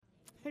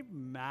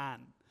Amen.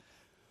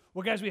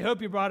 Well, guys, we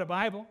hope you brought a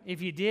Bible.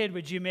 If you did,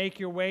 would you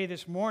make your way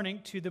this morning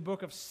to the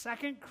book of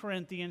 2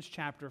 Corinthians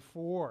chapter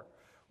 4.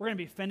 We're going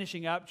to be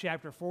finishing up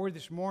chapter 4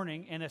 this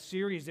morning in a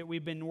series that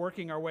we've been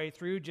working our way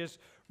through just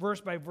verse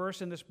by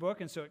verse in this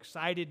book, and so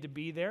excited to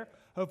be there.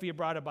 Hopefully you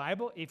brought a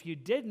Bible. If you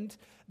didn't,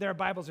 there are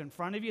Bibles in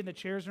front of you, the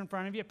chairs are in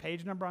front of you,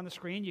 page number on the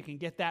screen. You can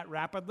get that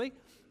rapidly.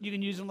 You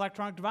can use an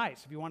electronic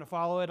device. If you want to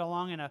follow it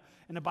along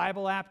in a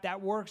Bible app,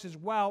 that works as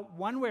well.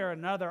 One way or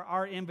another,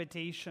 our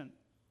invitation,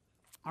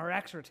 our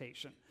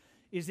exhortation,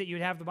 is that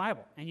you'd have the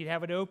Bible and you'd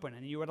have it open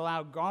and you would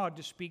allow God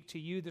to speak to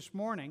you this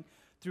morning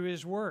through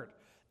His Word.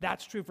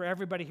 That's true for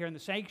everybody here in the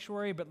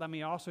sanctuary, but let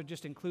me also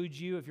just include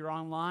you if you're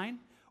online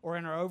or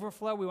in our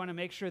overflow. We want to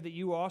make sure that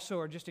you also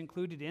are just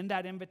included in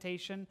that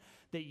invitation,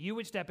 that you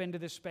would step into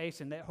this space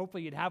and that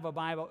hopefully you'd have a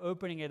Bible,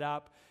 opening it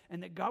up,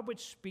 and that God would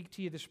speak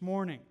to you this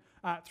morning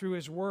through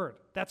His Word.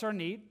 That's our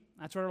need.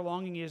 That's what our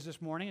longing is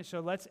this morning, and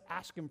so let's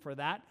ask Him for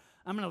that.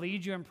 I'm going to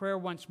lead you in prayer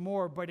once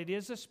more, but it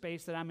is a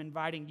space that I'm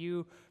inviting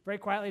you very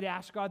quietly to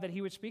ask God that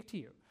He would speak to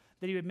you,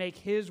 that He would make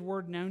His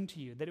Word known to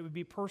you, that it would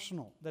be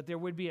personal, that there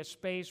would be a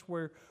space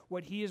where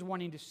what He is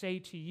wanting to say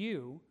to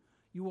you,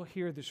 you will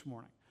hear this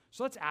morning.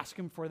 So let's ask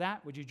Him for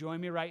that. Would you join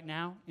me right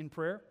now in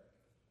prayer?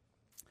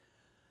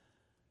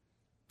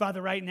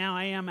 Father, right now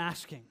I am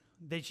asking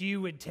that you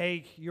would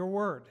take your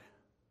Word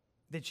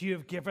that you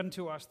have given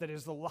to us that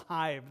is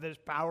alive, that is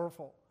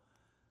powerful,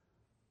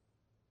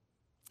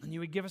 and you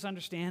would give us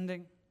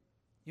understanding.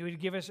 You would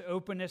give us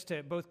openness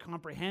to both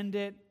comprehend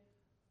it,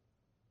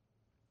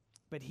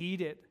 but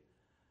heed it.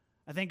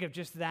 I think of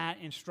just that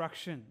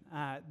instruction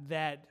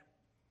that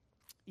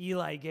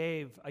Eli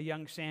gave a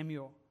young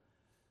Samuel,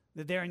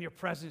 that there in your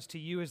presence to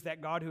you is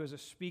that God who is a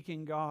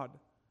speaking God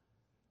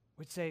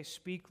would say,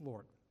 "Speak,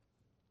 Lord.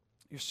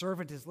 Your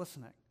servant is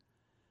listening."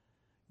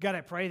 God,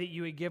 I pray that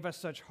you would give us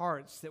such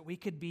hearts that we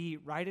could be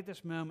right at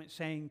this moment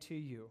saying to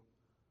you,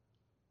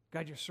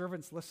 God, your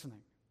servant's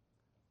listening.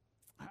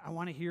 I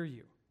want to hear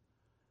you.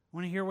 I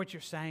want to hear what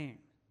you're saying.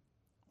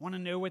 I want to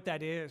know what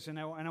that is, and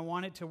I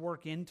want it to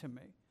work into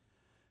me.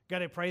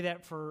 God, I pray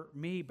that for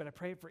me, but I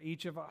pray it for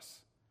each of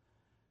us.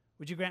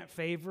 Would you grant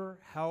favor,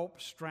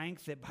 help,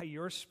 strength, that by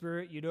your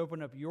Spirit you'd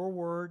open up your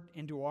word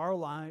into our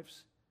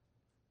lives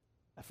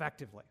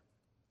effectively,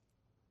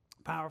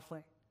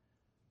 powerfully,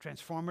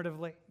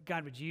 transformatively?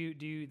 God, would you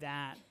do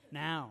that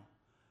now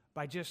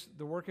by just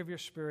the work of your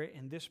Spirit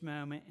in this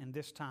moment, in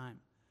this time?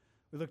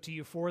 We look to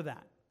you for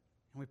that.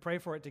 And we pray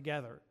for it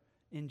together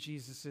in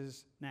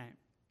Jesus' name.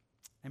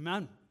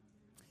 Amen.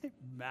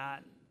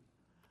 Amen.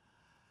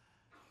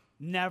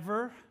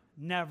 Never,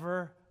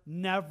 never,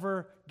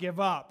 never give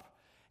up.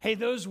 Hey,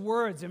 those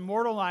words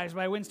immortalized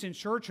by Winston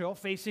Churchill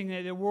facing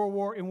the World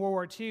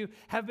War II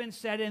have been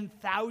said in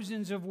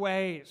thousands of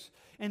ways,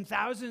 in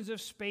thousands of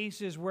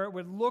spaces where it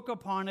would look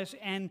upon us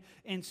and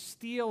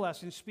steal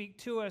us and speak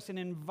to us and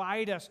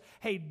invite us.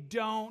 Hey,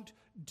 don't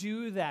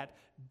do that.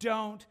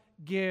 Don't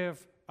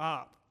give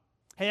up.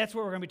 Hey, that's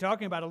what we're going to be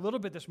talking about a little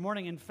bit this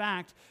morning. In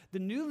fact, the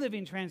New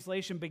Living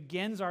Translation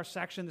begins our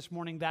section this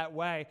morning that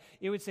way.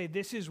 It would say,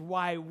 this is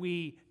why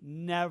we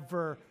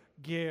never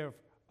give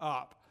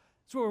up.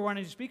 That's what we're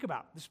wanting to speak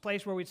about. This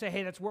place where we'd say,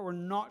 hey, that's what we're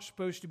not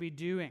supposed to be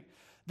doing.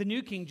 The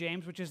New King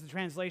James, which is the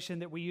translation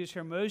that we use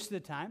here most of the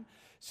time,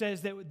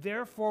 says that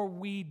therefore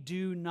we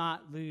do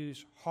not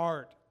lose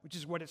heart, which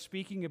is what it's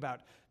speaking about.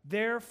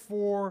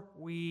 Therefore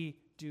we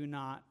do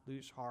not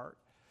lose heart.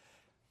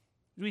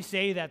 We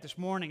say that this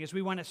morning as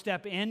we want to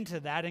step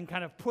into that and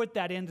kind of put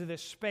that into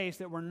this space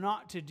that we're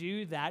not to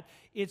do that.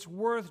 It's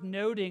worth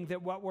noting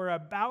that what we're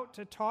about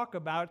to talk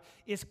about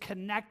is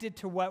connected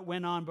to what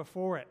went on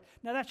before it.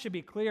 Now that should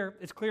be clear.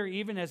 It's clear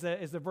even as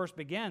the verse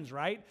begins,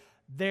 right?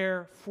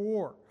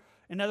 Therefore.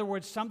 In other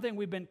words, something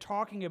we've been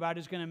talking about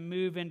is going to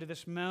move into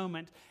this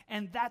moment,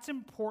 and that's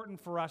important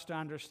for us to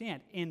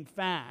understand. In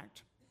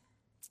fact,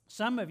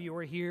 some of you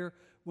were here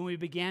when we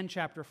began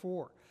chapter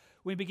 4.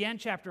 When we began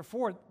chapter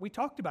 4, we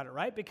talked about it,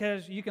 right?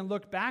 Because you can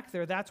look back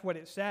there. That's what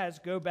it says.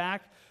 Go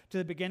back to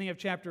the beginning of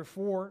chapter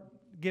 4.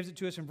 Gives it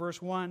to us in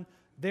verse 1.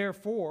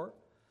 Therefore,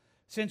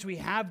 since we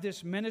have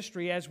this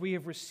ministry as we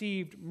have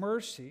received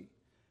mercy,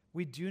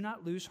 we do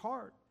not lose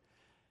heart.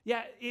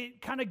 Yeah,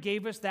 it kind of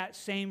gave us that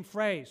same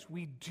phrase.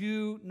 We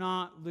do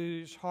not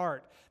lose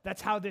heart.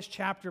 That's how this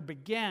chapter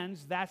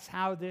begins. That's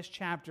how this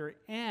chapter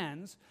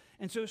ends.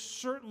 And so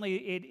certainly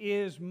it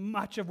is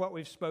much of what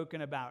we've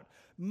spoken about.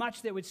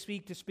 Much that would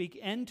speak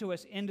into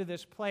us, into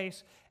this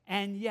place,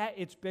 and yet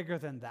it's bigger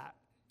than that.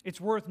 It's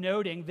worth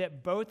noting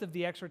that both of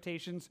the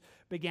exhortations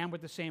began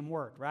with the same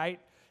word, right?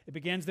 It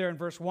begins there in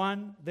verse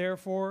 1,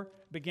 therefore,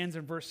 begins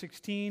in verse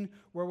 16,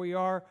 where we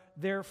are,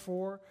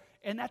 therefore,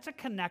 and that's a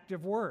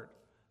connective word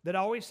that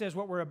always says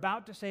what we're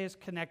about to say is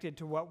connected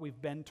to what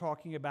we've been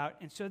talking about.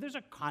 And so there's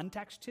a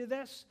context to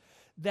this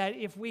that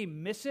if we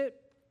miss it,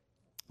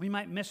 We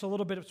might miss a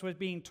little bit of what's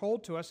being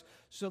told to us,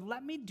 so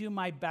let me do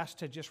my best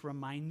to just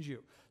remind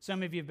you.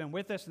 Some of you have been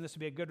with us, and this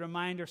will be a good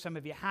reminder. Some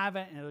of you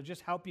haven't, and it'll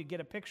just help you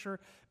get a picture.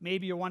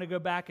 Maybe you'll want to go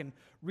back and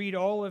read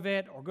all of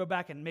it, or go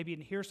back and maybe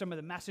hear some of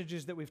the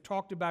messages that we've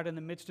talked about in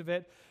the midst of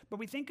it. But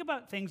we think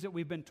about things that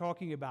we've been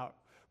talking about.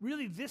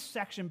 Really, this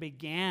section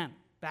began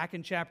back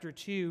in chapter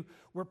 2,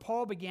 where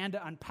Paul began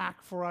to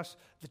unpack for us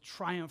the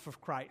triumph of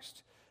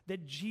Christ,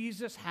 that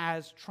Jesus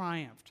has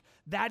triumphed.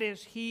 That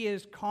is, he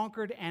is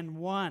conquered and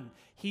won.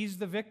 He's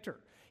the victor.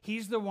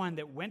 He's the one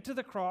that went to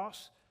the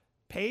cross,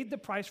 paid the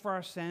price for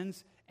our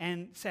sins,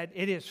 and said,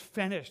 it is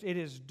finished, it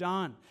is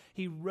done.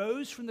 He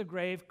rose from the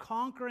grave,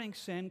 conquering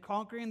sin,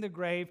 conquering the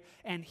grave,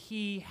 and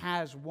he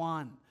has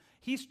won.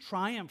 He's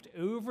triumphed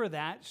over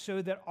that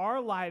so that our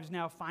lives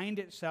now find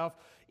itself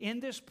in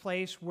this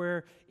place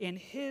where in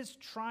his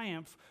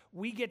triumph,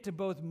 we get to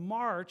both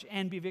march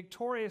and be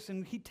victorious.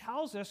 And he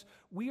tells us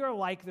we are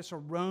like this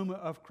aroma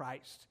of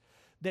Christ,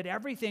 that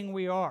everything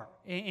we are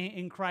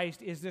in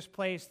Christ is this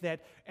place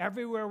that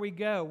everywhere we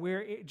go,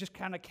 we're just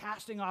kind of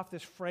casting off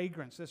this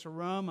fragrance, this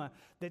aroma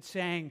that's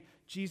saying,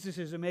 Jesus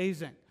is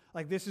amazing.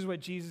 Like, this is what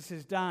Jesus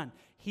has done.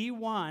 He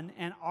won,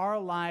 and our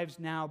lives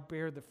now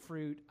bear the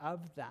fruit of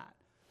that.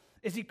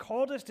 As he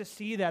called us to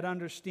see that,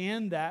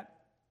 understand that,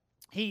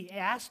 he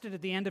asked it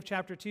at the end of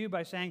chapter 2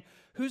 by saying,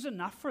 who's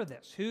enough for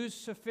this? Who's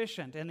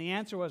sufficient? And the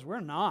answer was, we're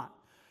not.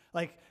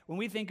 Like, when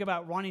we think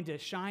about wanting to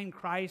shine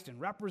Christ and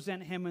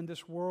represent him in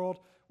this world,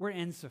 we're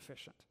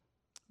insufficient.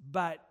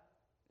 But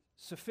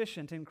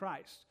sufficient in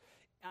Christ,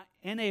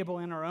 enable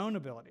in our own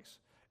abilities,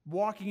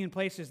 walking in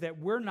places that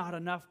we're not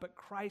enough, but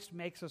Christ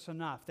makes us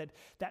enough,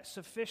 that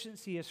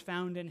sufficiency is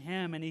found in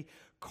him. And he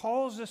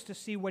calls us to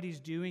see what he's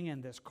doing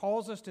in this,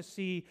 calls us to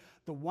see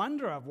the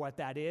wonder of what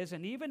that is,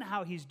 and even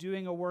how he's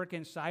doing a work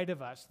inside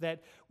of us,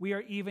 that we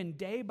are even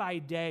day by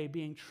day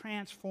being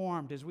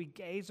transformed as we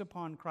gaze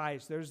upon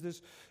Christ. There's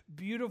this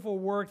beautiful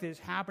work that is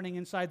happening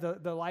inside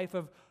the life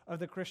of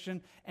the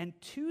Christian. And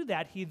to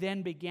that, he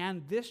then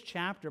began this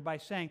chapter by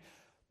saying,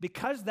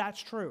 because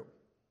that's true,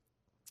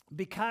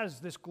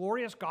 because this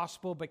glorious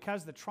gospel,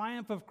 because the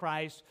triumph of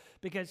Christ,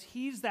 because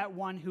he's that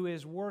one who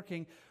is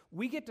working,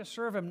 we get to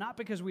serve him not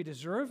because we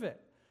deserve it.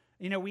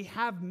 You know, we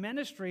have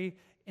ministry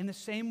in the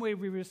same way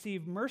we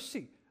receive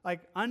mercy,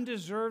 like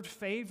undeserved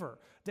favor,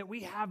 that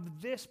we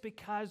have this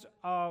because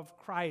of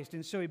Christ.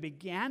 And so he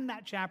began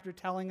that chapter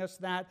telling us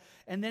that,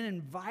 and then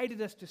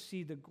invited us to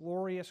see the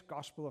glorious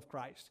gospel of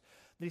Christ.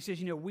 That he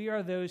says, you know, we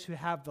are those who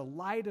have the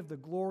light of the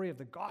glory of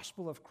the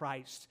gospel of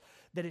Christ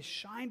that is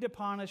shined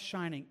upon us,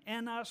 shining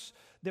in us,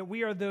 that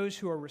we are those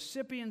who are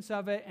recipients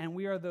of it, and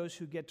we are those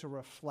who get to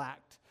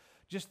reflect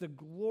just the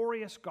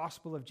glorious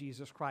gospel of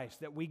Jesus Christ,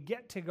 that we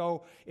get to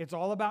go, it's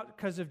all about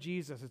because of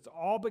Jesus. It's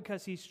all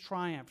because he's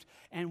triumphed,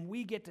 and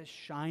we get to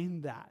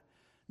shine that.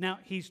 Now,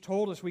 he's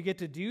told us we get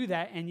to do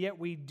that, and yet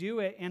we do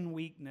it in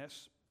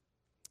weakness.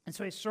 And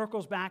so he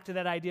circles back to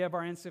that idea of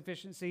our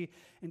insufficiency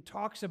and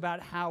talks about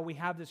how we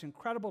have this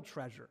incredible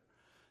treasure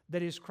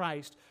that is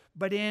Christ,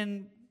 but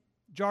in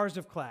jars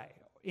of clay,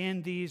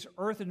 in these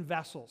earthen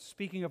vessels,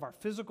 speaking of our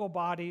physical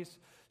bodies,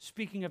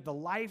 speaking of the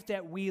life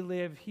that we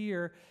live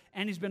here.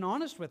 And he's been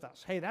honest with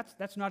us. Hey,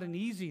 that's not an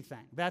easy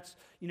thing. That's,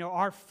 you know,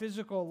 our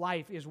physical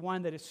life is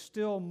one that is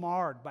still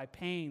marred by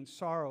pain,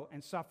 sorrow,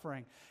 and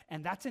suffering.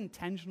 And that's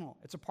intentional.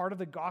 It's a part of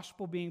the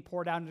gospel being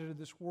poured out into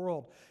this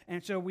world.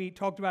 And so we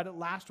talked about it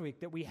last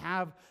week, that we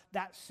have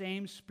that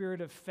same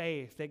spirit of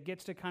faith that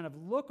gets to kind of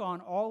look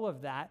on all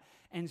of that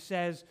and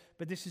says,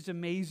 but this is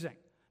amazing.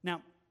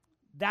 Now,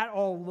 that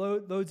all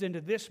loads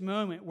into this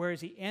moment,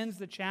 whereas he ends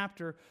the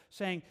chapter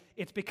saying,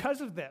 it's because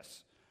of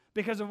this.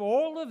 Because of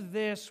all of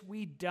this,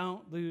 we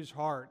don't lose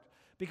heart.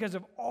 Because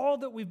of all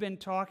that we've been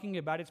talking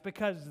about, it's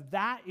because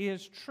that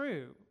is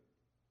true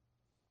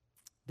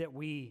that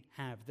we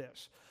have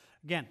this.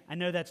 Again, I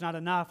know that's not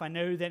enough. I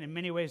know that in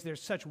many ways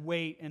there's such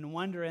weight and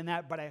wonder in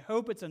that, but I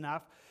hope it's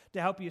enough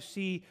to help you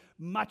see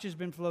much has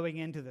been flowing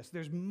into this.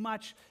 There's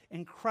much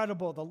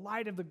incredible, the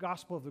light of the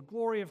gospel, of the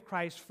glory of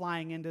Christ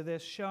flying into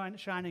this,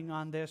 shining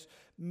on this,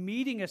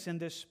 meeting us in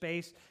this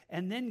space,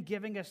 and then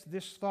giving us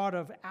this thought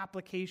of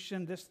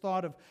application, this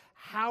thought of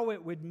how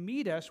it would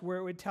meet us, where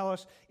it would tell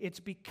us it's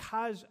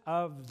because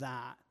of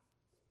that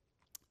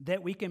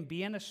we can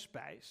be in a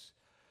space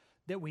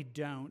that we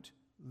don't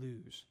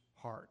lose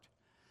heart.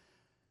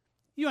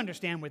 You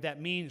understand what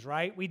that means,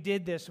 right? We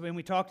did this when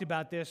we talked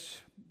about this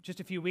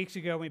just a few weeks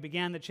ago when we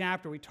began the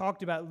chapter. We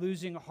talked about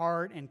losing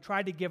heart and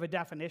tried to give a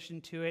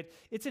definition to it.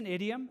 It's an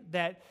idiom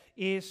that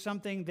is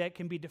something that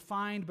can be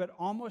defined but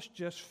almost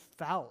just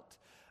felt.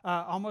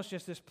 Almost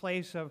just this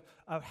place of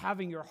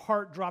having your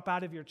heart drop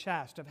out of your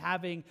chest, of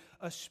having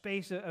a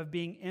space of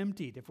being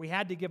emptied. If we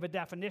had to give a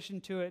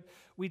definition to it,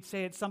 we'd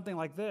say it's something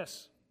like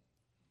this.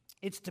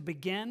 It's to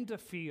begin to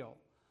feel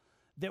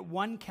that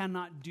one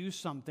cannot do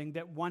something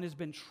that one has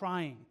been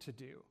trying to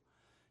do,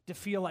 to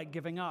feel like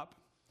giving up,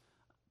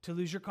 to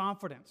lose your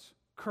confidence,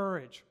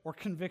 courage, or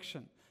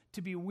conviction,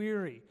 to be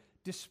weary,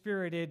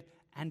 dispirited,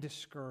 and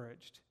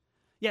discouraged.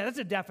 Yeah, that's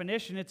a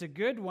definition. It's a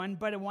good one,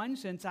 but in one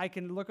sense, I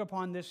can look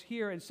upon this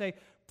here and say,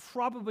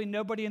 probably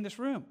nobody in this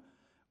room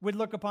would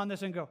look upon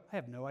this and go, I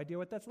have no idea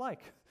what that's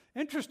like.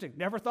 Interesting.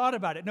 Never thought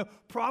about it. No,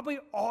 probably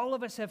all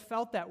of us have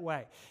felt that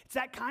way. It's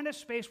that kind of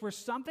space where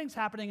something's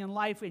happening in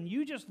life and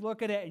you just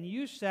look at it and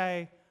you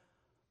say,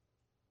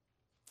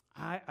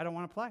 I don't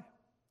want to play.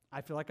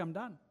 I feel like I'm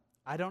done.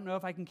 I don't know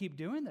if I can keep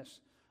doing this.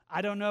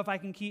 I don't know if I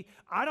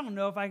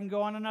can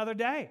go on another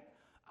day.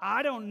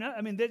 I don't know.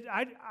 I mean,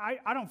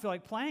 I don't feel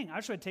like playing.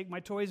 I should take my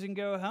toys and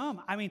go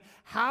home. I mean,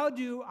 how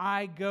do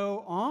I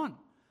go on?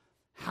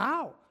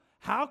 How?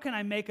 How can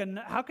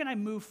I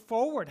move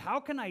forward? How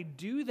can I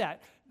do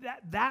that?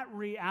 That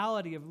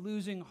reality of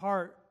losing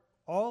heart,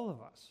 all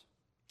of us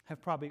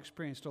have probably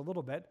experienced a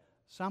little bit,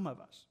 some of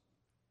us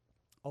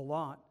a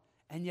lot,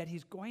 and yet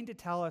he's going to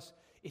tell us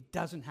it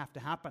doesn't have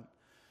to happen.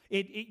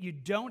 You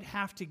don't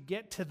have to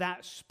get to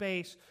that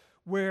space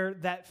where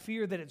that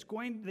fear that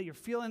you're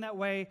feeling that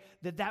way,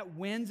 that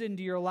wins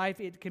into your life.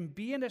 It can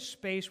be in a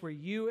space where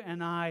you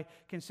and I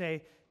can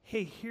say,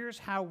 hey, here's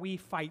how we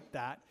fight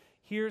that.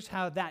 Here's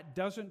how that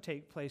doesn't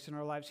take place in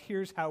our lives.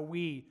 Here's how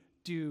we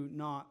do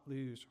not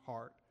lose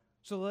heart.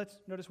 So let's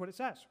notice what it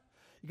says.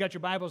 You got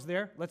your Bibles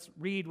there. Let's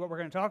read what we're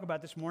going to talk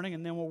about this morning,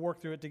 and then we'll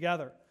work through it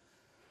together.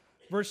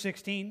 Verse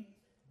 16,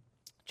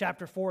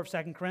 chapter 4 of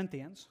 2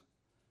 Corinthians.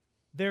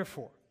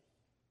 Therefore,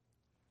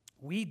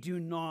 we do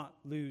not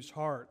lose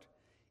heart,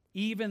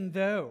 even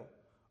though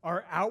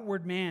our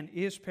outward man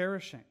is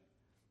perishing,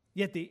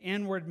 yet the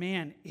inward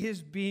man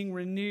is being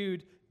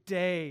renewed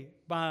day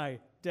by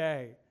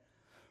day.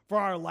 For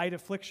our light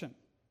affliction,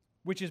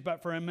 which is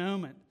but for a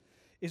moment,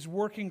 is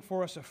working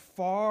for us a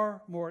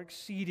far more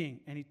exceeding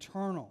and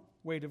eternal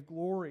weight of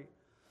glory,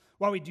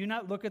 while we do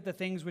not look at the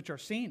things which are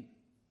seen,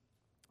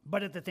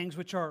 but at the things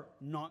which are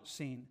not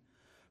seen.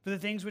 For the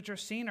things which are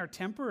seen are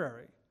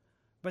temporary,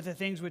 but the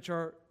things which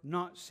are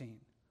not seen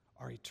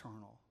are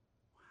eternal.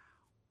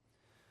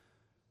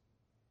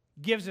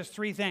 Gives us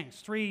three things,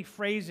 three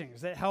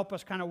phrasings that help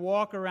us kind of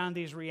walk around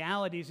these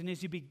realities. And as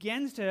he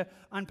begins to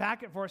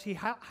unpack it for us, he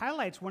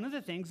highlights one of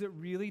the things that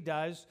really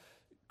does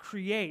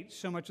create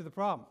so much of the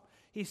problem.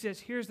 He says,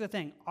 here's the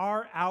thing,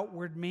 our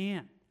outward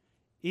man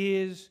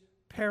is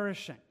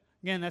perishing.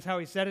 Again, that's how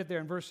he said it there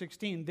in verse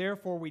 16.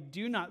 Therefore, we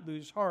do not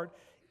lose heart,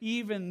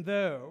 even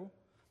though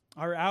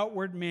our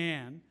outward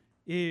man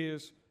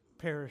is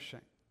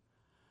perishing.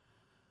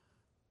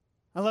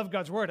 I love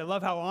God's word. I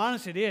love how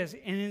honest it is.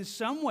 And in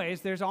some ways,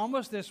 there's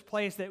almost this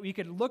place that we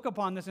could look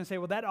upon this and say,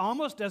 well, that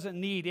almost doesn't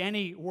need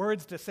any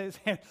words to say.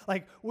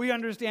 Like, we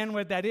understand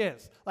what that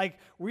is. Like,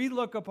 we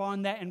look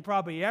upon that, and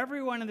probably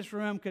everyone in this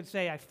room could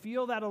say, I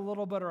feel that a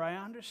little bit, or I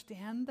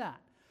understand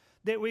that.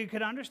 That we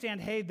could understand,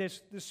 hey,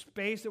 this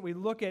space that we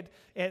look at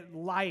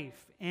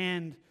life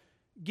and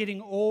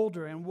getting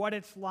older and what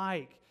it's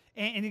like.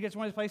 And he gets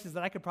one of those places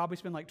that I could probably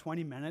spend like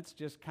 20 minutes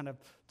just kind of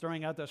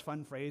throwing out those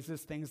fun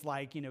phrases, things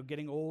like,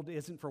 getting old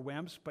isn't for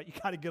wimps, but you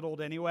got to get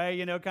old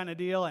anyway, kind of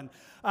deal, and,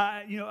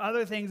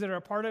 other things that are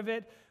a part of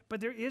it.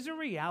 But there is a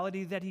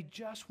reality that he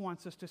just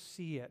wants us to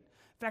see it.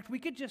 In fact, we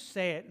could just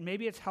say it, and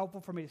maybe it's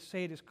helpful for me to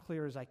say it as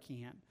clear as I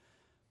can.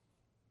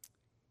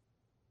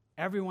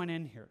 Everyone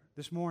in here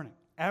this morning,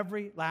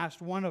 every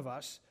last one of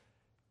us,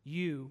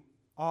 you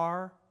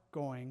are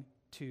going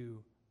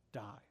to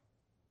die.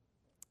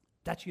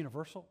 That's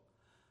universal.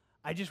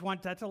 I just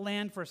want that to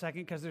land for a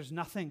second because there's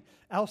nothing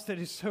else that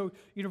is so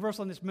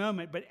universal in this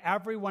moment, but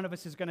every one of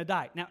us is going to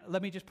die. Now,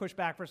 let me just push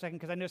back for a second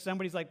because I know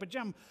somebody's like, but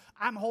Jim,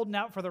 I'm holding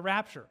out for the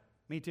rapture.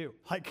 Me too.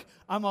 Like,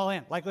 I'm all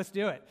in. Like, let's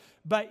do it.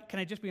 But can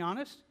I just be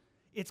honest?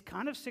 It's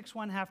kind of 6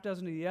 1, half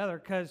dozen to the other,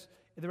 because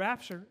the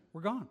rapture,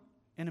 we're gone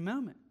in a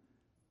moment.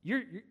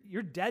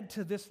 You're dead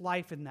to this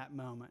life in that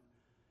moment.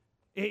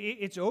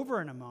 It's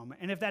over in a moment.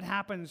 And if that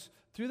happens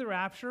through the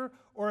rapture,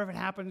 or if it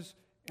happens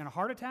in a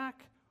heart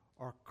attack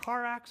or a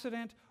car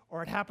accident,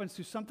 or it happens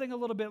through something a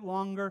little bit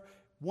longer,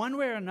 one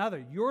way or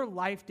another, your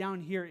life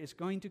down here is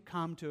going to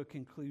come to a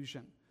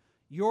conclusion.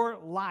 Your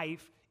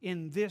life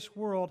in this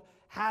world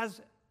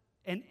has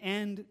an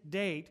end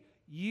date.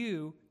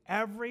 You,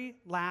 every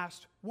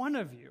last one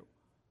of you,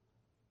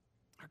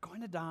 are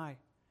going to die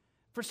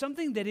for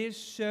something that is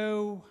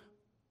so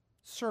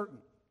certain.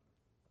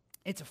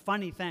 It's a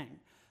funny thing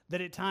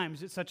that at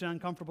times it's such an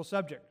uncomfortable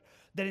subject.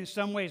 That in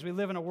some ways we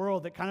live in a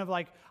world that kind of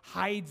like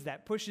hides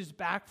that, pushes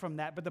back from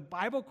that. But the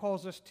Bible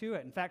calls us to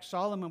it. In fact,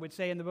 Solomon would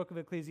say in the book of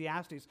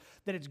Ecclesiastes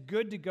that it's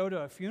good to go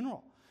to a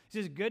funeral. He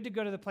says, good to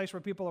go to the place where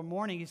people are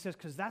mourning. He says,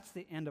 because that's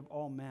the end of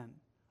all men.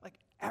 Like,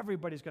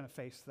 everybody's going to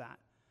face that.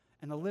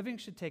 And the living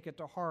should take it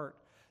to heart.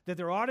 That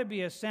there ought to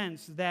be a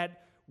sense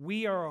that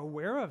we are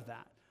aware of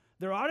that.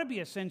 There ought to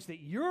be a sense that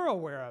you're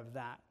aware of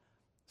that.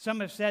 Some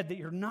have said that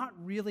you're not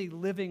really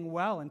living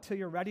well until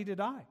you're ready to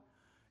die.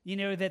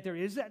 That there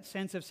is that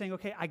sense of saying,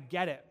 okay, I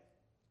get it.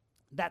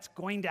 That's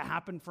going to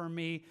happen for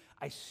me.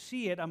 I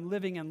see it. I'm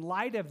living in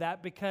light of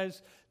that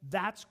because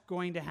that's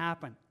going to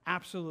happen.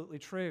 Absolutely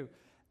true.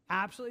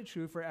 Absolutely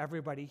true for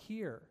everybody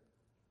here.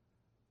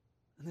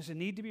 And there's a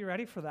need to be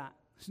ready for that.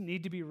 There's a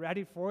need to be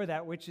ready for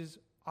that, which is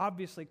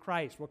Obviously,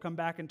 Christ. We'll come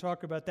back and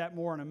talk about that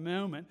more in a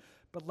moment,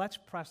 but let's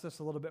press this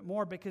a little bit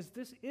more because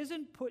this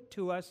isn't put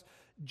to us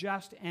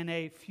just in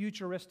a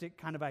futuristic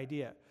kind of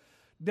idea.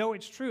 Though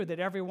it's true that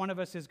every one of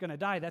us is going to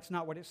die, that's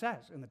not what it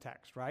says in the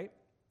text, right?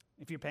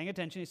 If you're paying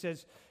attention, it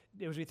says,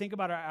 as we think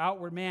about our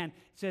outward man,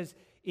 it says,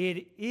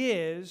 it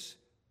is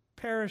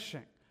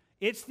perishing.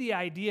 It's the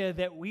idea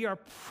that we are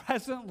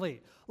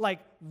presently,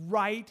 like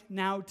right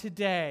now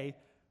today,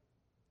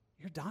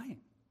 you're dying.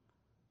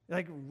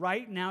 Like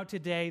right now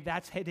today,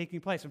 that's taking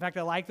place. In fact,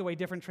 I like the way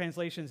different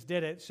translations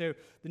did it. So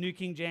the New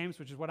King James,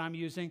 which is what I'm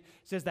using,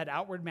 says that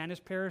outward man is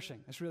perishing.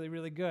 That's really,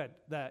 really good.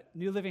 The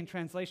New Living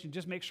Translation,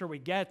 just make sure we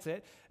get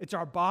it. It's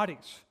our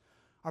bodies.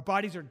 Our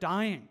bodies are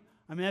dying.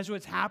 I mean, that's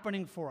what's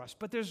happening for us.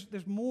 But there's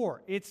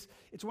more. It's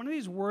one of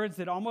these words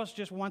that almost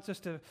just wants us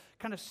to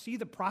kind of see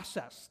the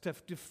process, to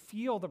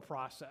feel the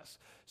process.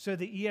 So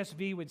the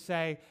ESV would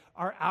say,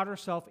 our outer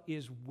self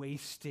is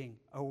wasting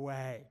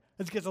away.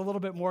 This gets a little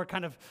bit more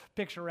kind of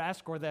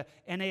picturesque, or the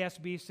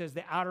NASB says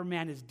the outer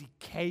man is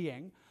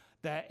decaying.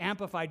 The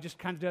Amplified just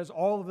kind of does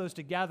all of those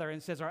together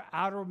and says our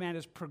outer man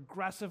is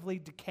progressively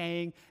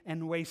decaying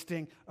and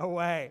wasting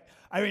away.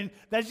 I mean,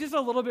 that's just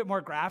a little bit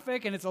more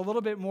graphic, and it's a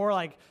little bit more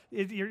like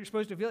you're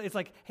supposed to feel. It's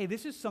like, hey,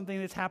 this is something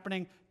that's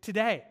happening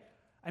today.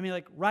 I mean,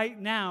 like right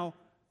now,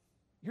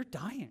 you're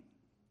dying.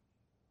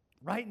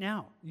 Right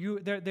now,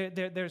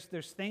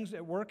 there's things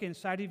that work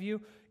inside of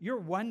you. You're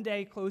one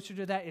day closer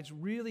to that. It's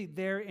really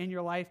there in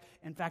your life.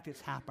 In fact,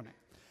 it's happening.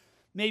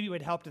 Maybe it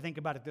would help to think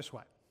about it this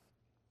way.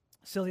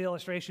 Silly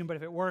illustration, but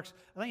if it works,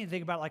 I think you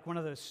think about like one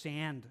of those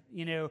sand,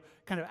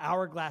 kind of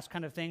hourglass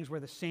kind of things where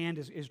the sand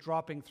is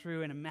dropping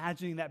through, and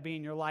imagining that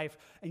being your life.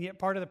 And yet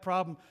part of the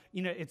problem,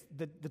 it's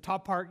the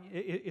top part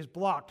is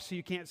blocked, so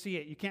you can't see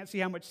it. You can't see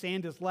how much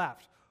sand is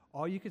left.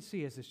 All you can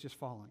see is it's just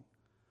falling.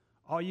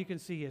 All you can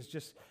see is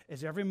just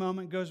as every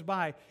moment goes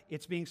by,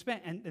 it's being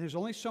spent. And there's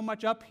only so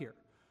much up here,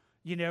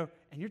 and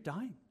you're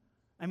dying.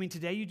 I mean,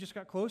 today you just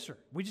got closer.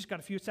 We just got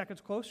a few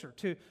seconds closer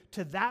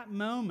to that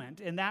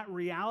moment and that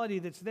reality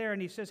that's there.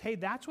 And he says, hey,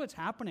 that's what's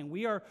happening.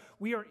 We are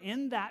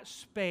in that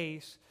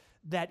space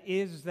that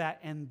is that,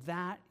 and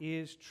that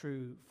is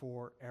true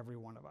for every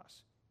one of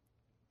us.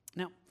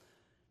 Now,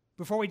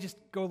 before we just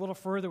go a little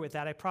further with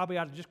that, I probably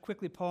ought to just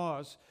quickly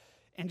pause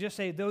and just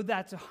say, though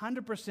that's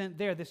 100%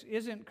 there, this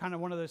isn't kind of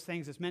one of those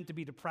things that's meant to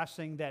be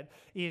depressing, that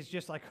is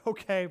just like,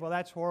 okay, well,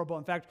 that's horrible.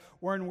 In fact,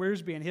 Warren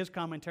Wiersbe, in his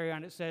commentary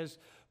on it, says,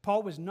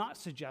 Paul was not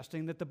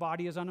suggesting that the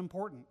body is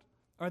unimportant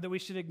or that we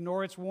should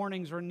ignore its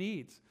warnings or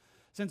needs.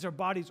 Since our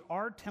bodies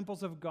are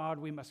temples of God,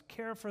 we must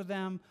care for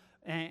them,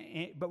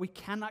 but we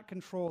cannot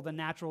control the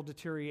natural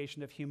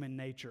deterioration of human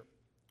nature.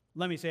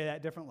 Let me say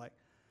that differently.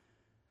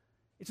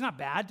 It's not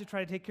bad to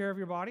try to take care of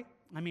your body.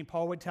 I mean,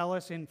 Paul would tell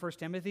us in 1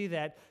 Timothy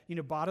that,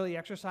 bodily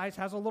exercise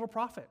has a little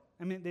profit.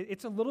 I mean,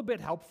 it's a little bit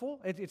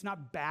helpful. It's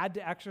not bad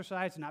to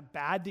exercise. It's not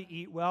bad to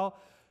eat well,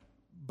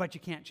 but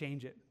you can't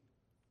change it.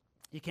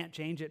 You can't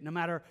change it. No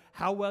matter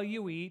how well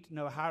you eat,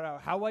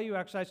 how well you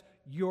exercise,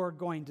 you're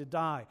going to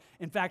die.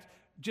 In fact,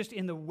 just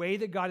in the way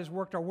that God has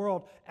worked our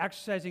world,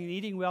 exercising and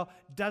eating well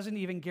doesn't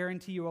even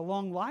guarantee you a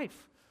long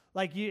life.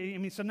 Like,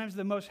 sometimes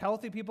the most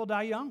healthy people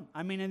die young.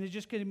 I mean, and it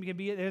just can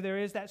be, there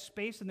is that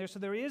space in there. So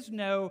there is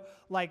no,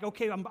 like,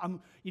 okay,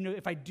 I'm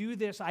if I do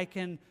this, I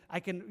can,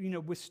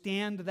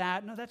 withstand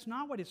that. No, that's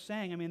not what it's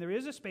saying. I mean, there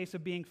is a space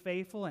of being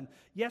faithful, and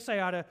yes, I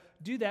ought to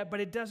do that,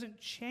 but it doesn't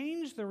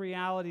change the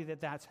reality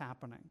that that's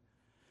happening.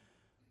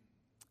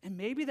 And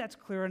maybe that's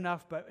clear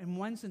enough, but in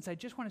one sense, I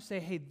just want to say,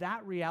 hey,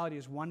 that reality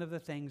is one of the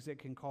things that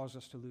can cause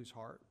us to lose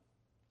heart.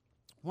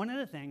 One of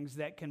the things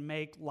that can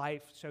make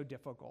life so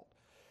difficult.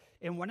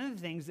 And one of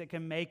the things that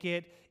can make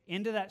it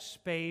into that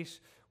space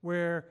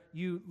where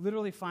you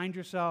literally find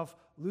yourself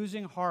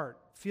losing heart,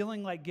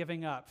 feeling like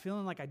giving up,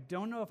 feeling like I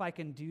don't know if I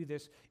can do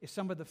this, is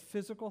some of the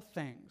physical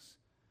things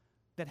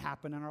that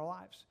happen in our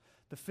lives,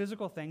 the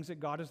physical things that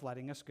God is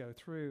letting us go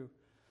through.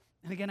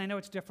 And again, I know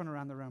it's different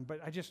around the room, but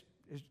I just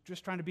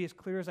trying to be as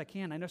clear as I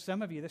can. I know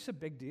some of you, this is a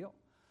big deal.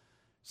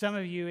 Some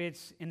of you,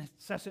 it's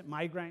incessant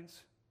migraines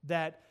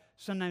that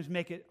sometimes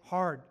make it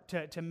hard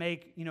to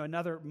make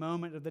another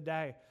moment of the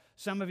day.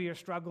 Some of you are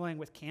struggling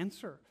with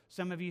cancer.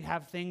 Some of you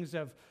have things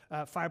of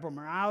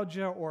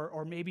fibromyalgia,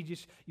 or maybe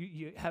just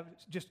you have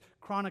just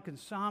chronic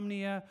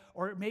insomnia,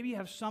 or maybe you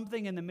have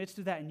something in the midst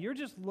of that, and you're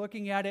just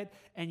looking at it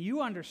and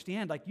you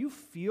understand, like you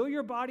feel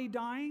your body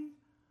dying.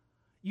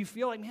 You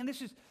feel like, man,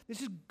 this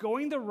is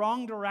going the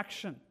wrong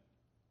direction.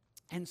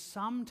 And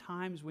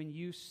sometimes when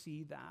you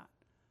see that,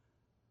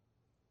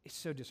 it's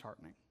so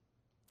disheartening.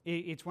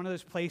 It's one of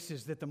those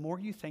places that the more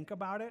you think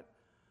about it,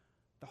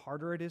 the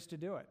harder it is to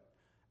do it.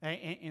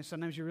 And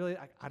sometimes you're really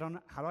like, I don't know,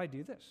 how do I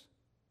do this?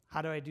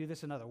 How do I do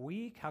this another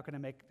week? How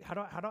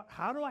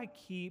do I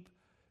keep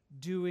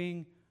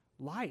doing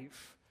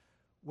life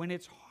when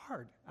it's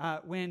hard?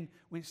 When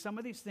some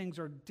of these things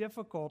are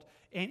difficult,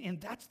 and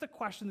that's the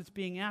question that's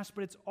being asked,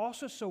 but it's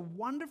also so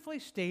wonderfully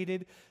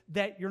stated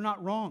that you're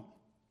not wrong.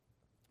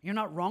 You're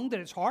not wrong that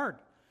it's hard.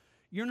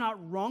 You're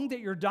not wrong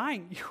that you're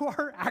dying. You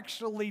are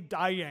actually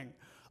dying.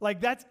 Like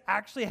that's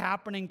actually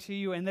happening to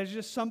you, and there's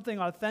just something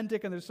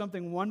authentic and there's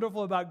something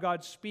wonderful about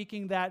God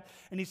speaking that.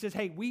 And he says,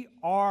 hey, we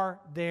are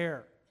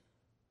there.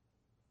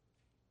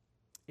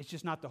 It's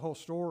just not the whole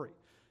story.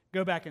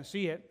 Go back and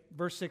see it.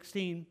 Verse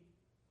 16,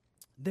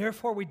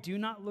 therefore we do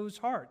not lose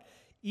heart,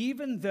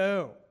 even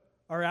though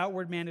our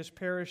outward man is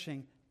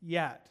perishing,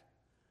 yet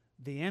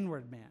the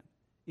inward man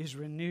is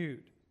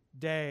renewed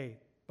day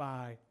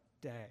by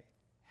day.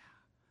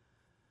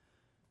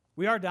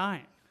 We are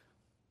dying,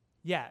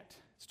 yet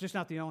it's just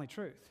not the only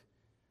truth.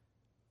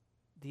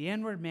 The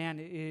inward man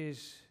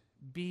is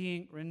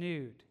being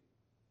renewed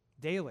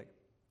daily,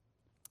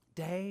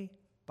 day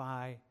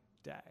by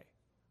day.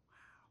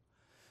 Wow.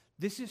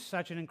 This is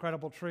such an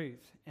incredible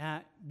truth,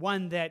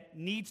 one that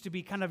needs to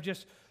be kind of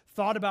just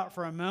thought about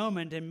for a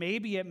moment, and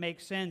maybe it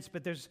makes sense,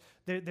 but there's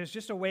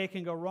just a way it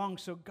can go wrong.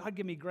 So God,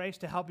 give me grace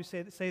to help you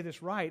say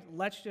this right.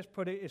 Let's just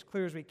put it as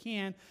clear as we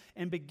can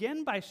and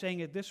begin by saying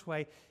it this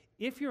way.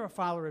 If you're a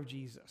follower of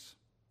Jesus,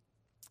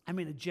 I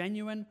mean a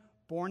genuine,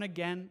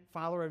 born-again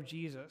follower of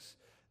Jesus,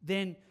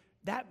 then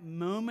that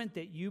moment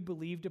that you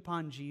believed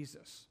upon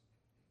Jesus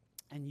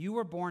and you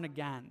were born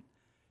again,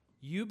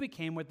 you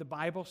became what the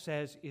Bible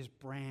says is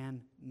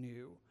brand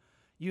new.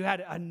 You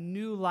had a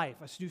new life,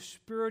 a new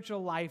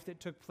spiritual life that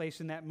took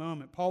place in that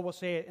moment. Paul will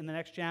say it in the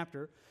next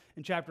chapter,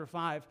 in chapter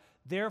 5.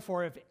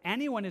 Therefore, if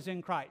anyone is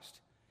in Christ,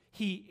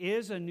 he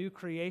is a new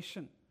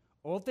creation.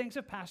 Old things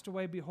have passed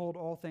away. Behold,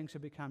 all things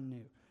have become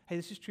new. Hey,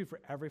 this is true for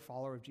every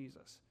follower of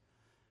Jesus.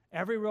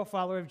 Every real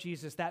follower of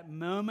Jesus, that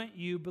moment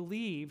you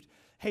believed,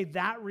 hey,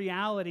 that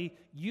reality,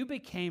 you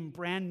became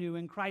brand new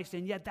in Christ.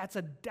 And yet that's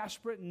a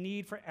desperate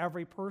need for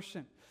every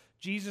person.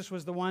 Jesus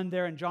was the one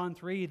there in John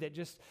 3 that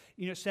just,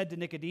 said to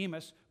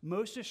Nicodemus,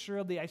 most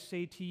assuredly I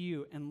say to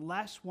you,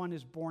 unless one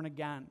is born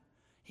again,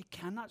 he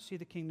cannot see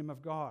the kingdom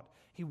of God.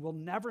 He will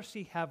never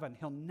see heaven.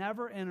 He'll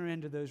never enter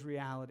into those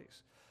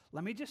realities.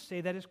 Let me just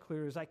say that as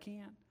clear as I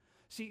can.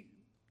 See,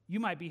 you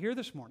might be here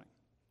this morning,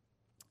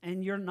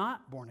 and you're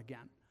not born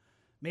again.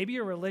 Maybe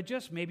you're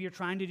religious. Maybe you're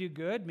trying to do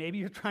good. Maybe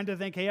you're trying to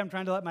think, hey, I'm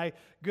trying to let my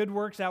good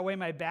works outweigh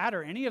my bad,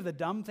 or any of the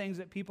dumb things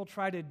that people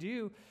try to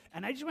do.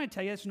 And I just want to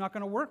tell you, it's not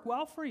going to work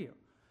well for you.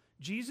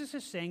 Jesus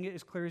is saying it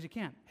as clear as he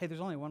can. Hey,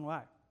 there's only one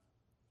way.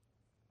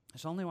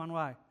 There's only one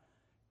way.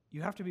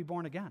 You have to be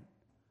born again.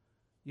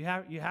 You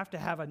have to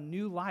have a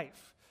new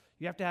life.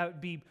 You have to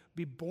be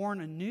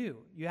born anew.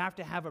 You have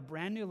to have a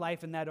brand new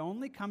life, and that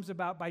only comes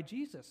about by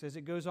Jesus. As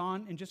it goes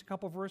on in just a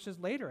couple verses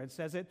later, it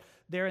says it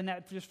there in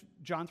that just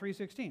John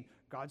 3:16.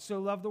 God so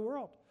loved the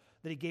world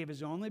that he gave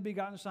his only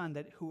begotten Son,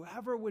 that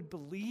whoever would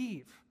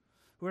believe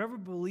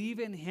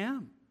in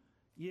him,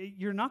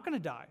 you're not going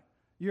to die.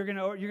 You're going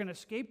to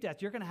escape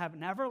death. You're going to have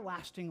an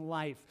everlasting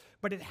life.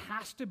 But it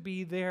has to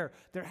be there.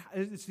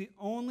 It's the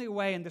only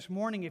way. And this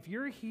morning, if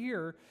you're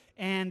here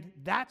and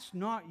that's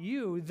not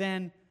you,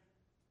 then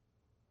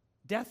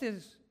death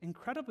is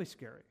incredibly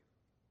scary.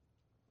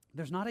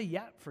 There's not a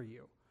yet for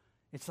you.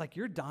 It's like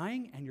you're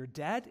dying and you're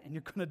dead and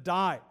you're going to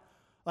die.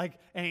 Like,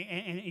 and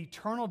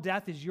eternal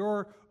death is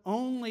your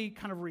only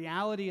kind of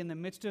reality in the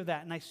midst of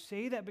that. And I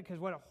say that because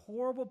what a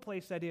horrible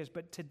place that is.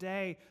 But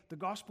today, the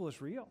gospel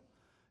is real.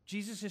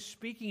 Jesus is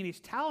speaking and he's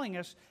telling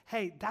us,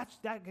 hey,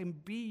 that can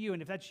be you.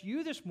 And if that's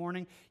you this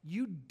morning,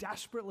 you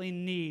desperately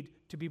need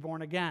to be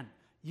born again.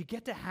 You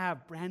get to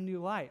have brand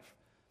new life.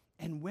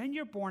 And when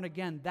you're born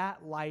again,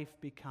 that life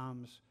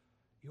becomes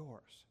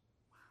yours.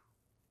 Wow.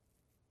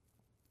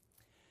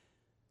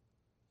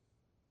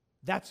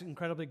 That's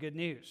incredibly good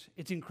news.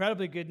 It's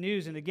incredibly good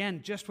news, and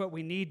again, just what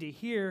we need to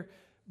hear.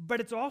 But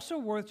it's also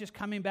worth just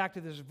coming back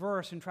to this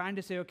verse and trying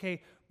to say,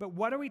 okay, but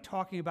what are we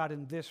talking about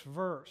in this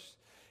verse?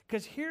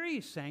 Because here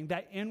he's saying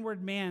that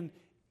inward man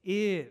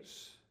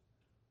is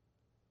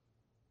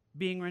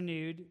being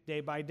renewed day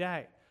by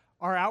day.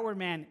 Our outward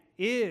man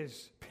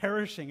is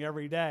perishing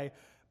every day,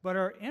 but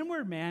our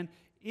inward man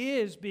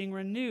is being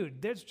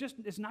renewed.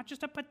 It's not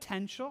just a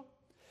potential.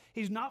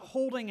 He's not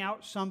holding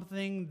out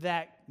something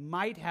that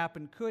might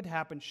happen, could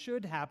happen,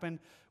 should happen,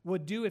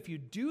 would do if you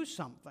do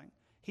something.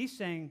 He's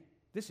saying,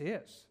 this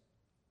is.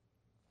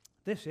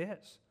 This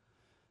is.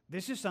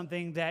 This is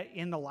something that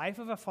in the life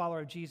of a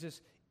follower of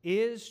Jesus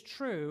is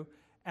true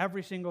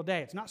every single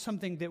day. It's not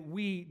something that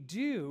we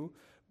do,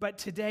 but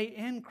today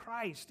in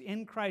Christ,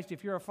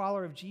 if you're a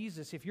follower of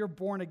Jesus, if you're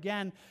born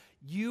again,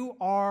 you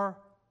are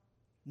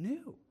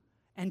new.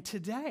 And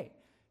today,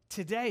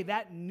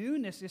 that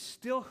newness is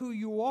still who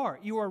you are.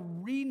 You are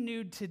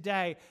renewed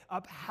today,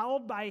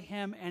 upheld by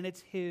him, and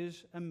it's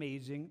his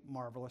amazing,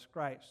 marvelous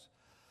grace.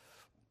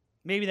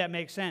 Maybe that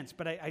makes sense,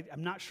 but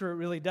I'm not sure it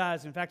really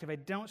does. In fact, if I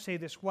don't say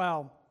this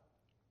well,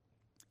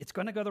 it's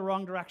going to go the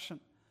wrong direction.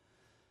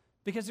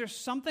 Because there's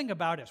something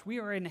about us.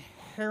 We are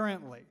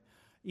inherently,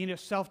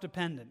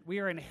 self-dependent. We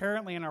are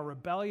inherently in our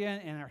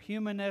rebellion and our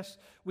humanness.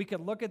 We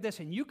could look at this,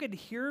 and you could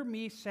hear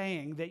me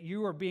saying that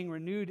you are being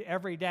renewed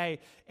every day,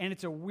 and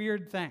it's a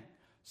weird thing.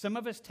 Some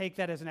of us take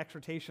that as an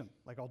exhortation,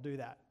 like, I'll do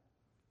that.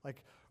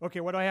 Like, okay,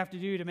 what do I have to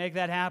do to make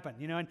that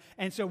happen?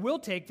 And so we'll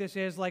take this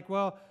as like,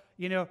 well,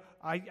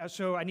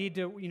 so I need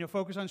to,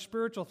 focus on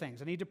spiritual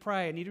things. I need to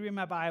pray. I need to read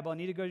my Bible. I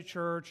need to go to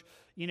church,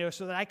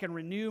 so that I can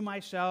renew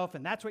myself.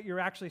 And that's what you're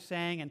actually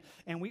saying.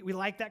 And we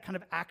like that kind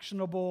of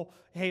actionable,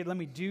 hey, let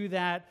me do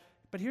that.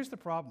 But here's the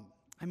problem.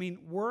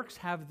 Works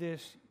have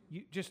this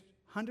just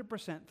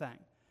 100% thing.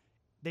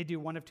 They do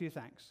one of two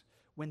things.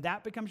 When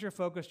that becomes your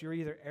focus, you're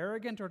either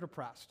arrogant or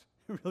depressed.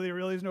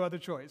 Really is no other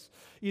choice.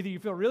 Either you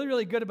feel really,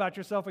 really good about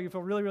yourself or you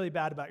feel really, really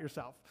bad about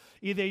yourself.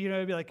 Either,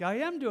 be like, I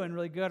am doing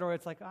really good, or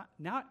it's like,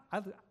 now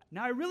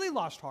I really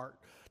lost heart.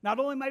 Not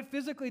only am I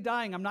physically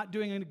dying, I'm not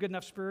doing good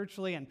enough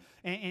spiritually, and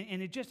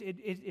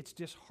it's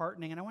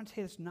disheartening. And I want to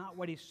say that's not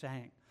what he's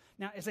saying.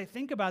 Now, as I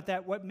think about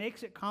that, what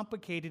makes it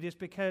complicated is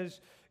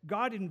because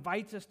God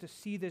invites us to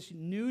see this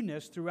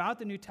newness throughout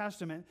the New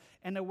Testament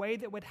in a way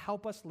that would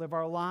help us live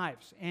our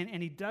lives.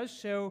 And he does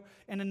so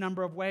in a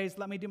number of ways.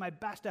 Let me do my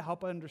best to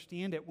help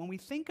understand it. When we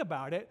think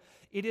about it,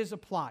 it is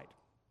applied.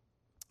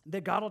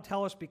 That God will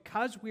tell us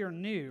because we are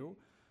new,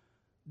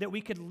 that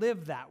we could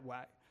live that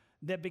way.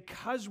 That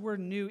because we're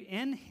new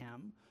in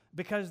him,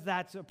 because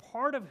that's a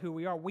part of who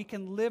we are, we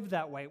can live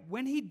that way.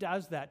 When he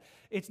does that,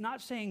 it's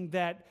not saying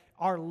that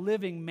our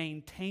living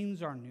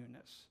maintains our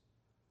newness,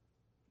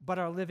 but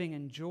our living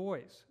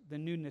enjoys the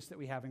newness that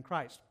we have in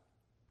Christ.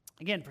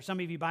 Again, for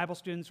some of you Bible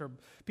students or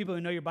people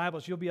who know your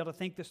Bibles, you'll be able to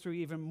think this through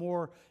even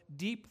more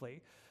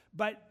deeply.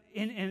 But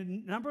in a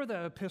number of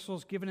the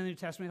epistles given in the New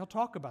Testament, he'll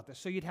talk about this.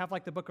 So you'd have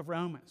like the book of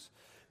Romans,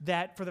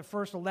 that for the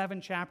first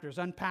 11 chapters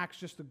unpacks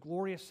just the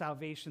glorious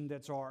salvation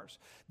that's ours,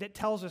 that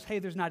tells us, hey,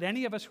 there's not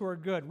any of us who are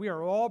good. We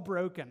are all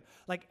broken.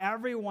 Like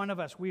every one of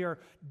us, we are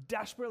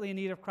desperately in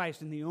need of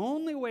Christ. And the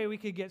only way we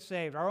could get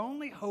saved, our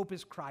only hope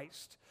is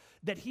Christ,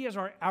 that he is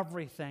our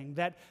everything,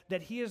 that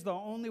he is the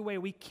only way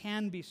we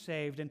can be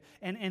saved,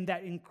 and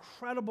that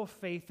incredible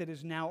faith that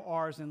is now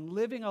ours in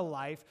living a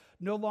life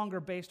no longer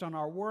based on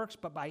our works,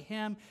 but by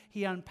him.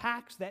 He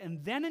unpacks that,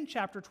 and then in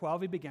chapter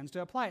 12, he begins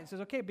to apply it. He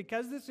says, okay,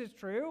 because this is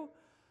true,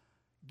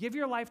 give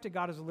your life to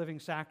God as a living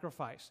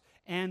sacrifice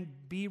and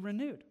be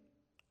renewed.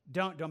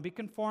 Don't be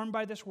conformed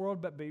by this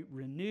world, but be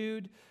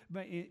renewed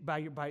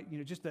by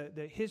just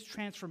his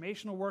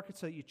transformational work,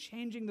 so that you're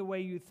changing the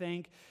way you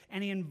think.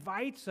 And he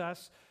invites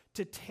us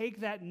to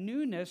take that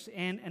newness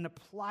and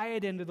apply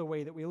it into the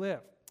way that we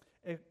live.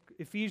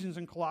 Ephesians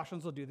and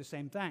Colossians will do the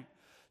same thing.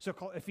 So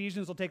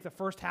Ephesians will take the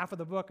first half of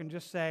the book and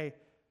just say,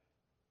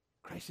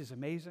 Christ is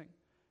amazing.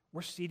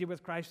 We're seated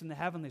with Christ in the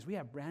heavenlies. We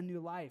have brand new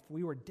life.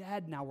 We were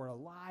dead, now we're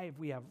alive.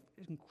 We have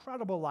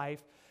incredible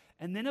life.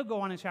 And then he'll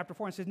go on in chapter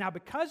 4 and says, now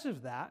because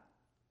of that,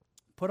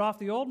 put off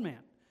the old man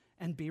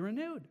and be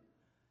renewed.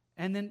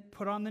 And then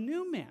put on the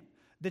new man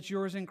that's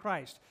yours in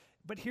Christ.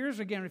 But here's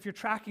again, if you're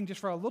tracking just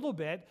for a little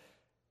bit,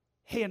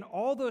 hey, in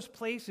all those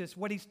places,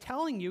 what he's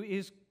telling you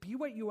is be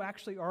what you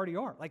actually already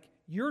are. Like,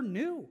 you're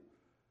new.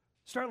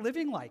 Start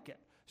living like it.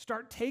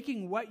 Start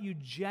taking what you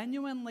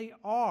genuinely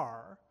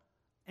are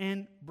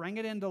and bring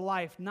it into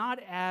life, not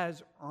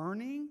as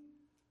earning,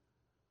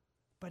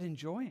 but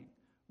enjoying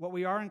what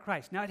we are in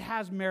Christ. Now, it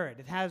has merit.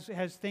 It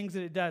has things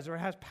that it does, or it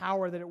has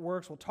power that it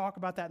works. We'll talk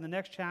about that in the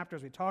next chapter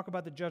as we talk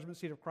about the judgment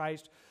seat of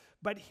Christ.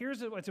 But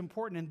here's what's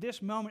important in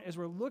this moment is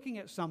we're looking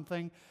at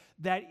something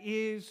that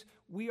is,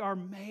 we are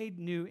made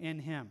new in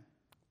him.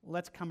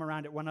 Let's come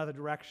around it one other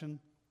direction.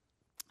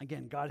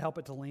 Again, God help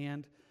it to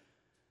land.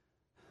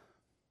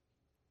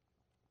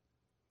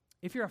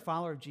 If you're a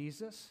follower of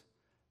Jesus,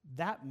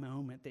 that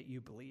moment that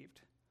you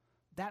believed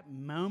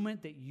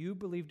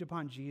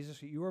upon Jesus,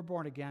 that you were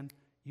born again,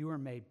 you were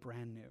made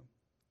brand new.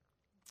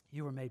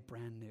 You were made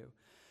brand new.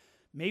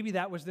 Maybe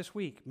that was this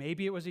week.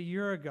 Maybe it was a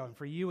year ago. And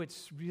for you,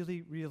 it's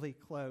really, really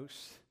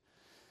close.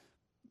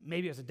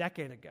 Maybe it was a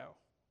decade ago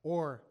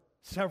or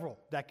several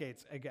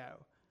decades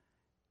ago.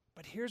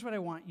 But here's what I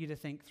want you to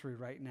think through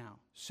right now.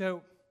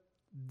 So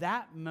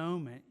that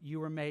moment you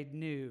were made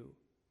new.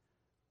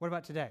 What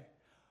about today?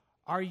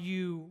 Are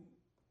you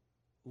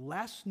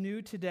less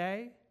new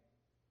today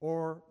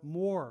or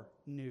more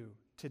new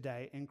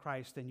today in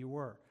Christ than you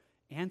were?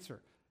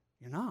 Answer,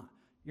 you're not.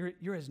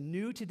 You're as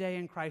new today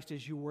in Christ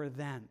as you were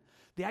then.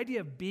 The idea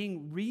of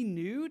being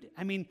renewed,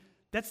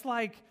 that's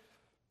like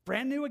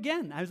brand new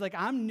again. I was like,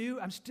 I'm new.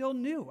 I'm still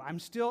new. I'm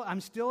still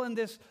in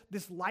this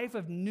life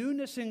of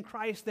newness in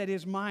Christ that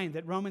is mine,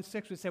 that Romans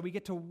 6 would say we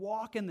get to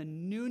walk in the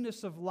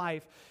newness of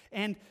life.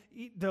 And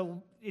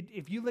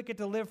if you get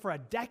to live for a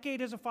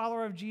decade as a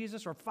follower of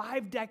Jesus or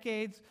 5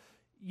 decades,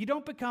 you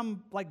don't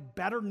become like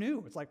better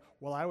new. It's like,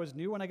 well, I was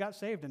new when I got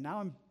saved and now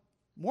I'm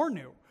more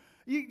new.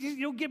 You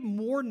don't get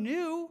more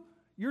new.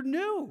 You're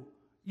new.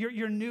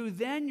 You're new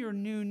then, you're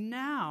new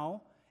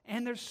now.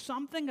 And there's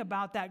something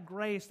about that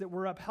grace that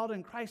we're upheld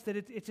in Christ that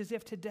it's as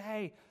if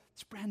today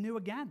it's brand new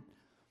again.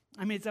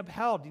 It's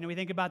upheld. We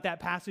think about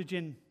that passage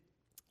in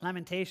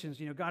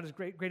Lamentations. God is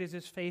great. Great is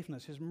his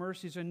faithfulness. His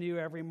mercies are new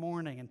every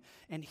morning.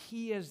 And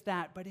he is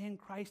that. But in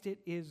Christ it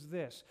is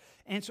this.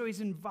 And so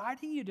he's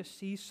inviting you to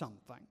see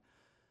something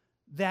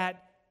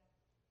that,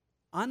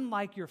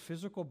 unlike your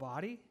physical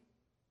body,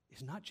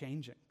 is not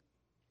changing.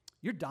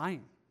 You're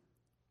dying.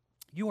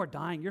 You are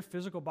dying. Your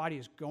physical body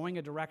is going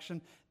a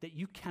direction that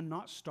you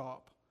cannot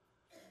stop.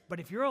 But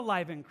if you're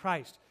alive in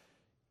Christ,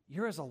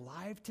 you're as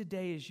alive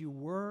today as you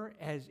were,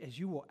 as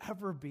you will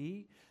ever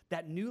be.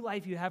 That new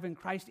life you have in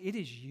Christ, it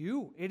is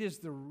you. It is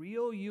the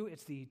real you.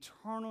 It's the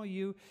eternal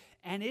you.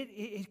 And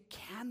it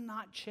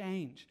cannot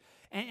change.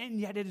 And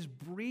yet it is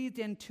breathed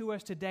into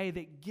us today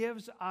that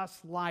gives us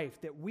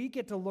life, that we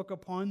get to look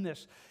upon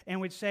this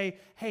and would say,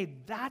 hey,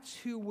 that's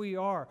who we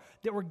are.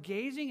 That we're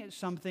gazing at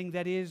something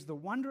that is the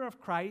wonder of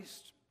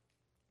Christ,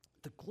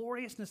 the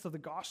gloriousness of the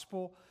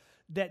gospel,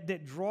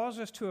 that draws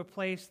us to a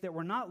place that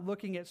we're not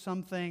looking at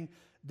something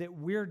that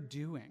we're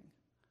doing,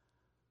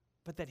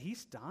 but that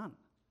he's done.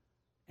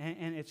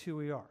 And it's who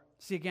we are.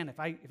 See, again, if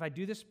I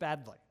do this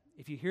badly,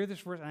 if you hear this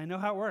verse, and I know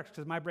how it works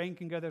because my brain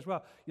can go there as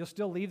well, you'll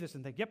still leave this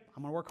and think, yep,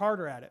 I'm going to work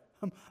harder at it.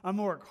 I'm going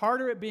to work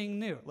harder at being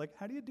new. Like,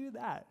 how do you do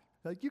that?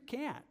 Like, you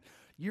can't.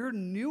 You're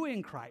new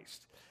in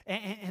Christ,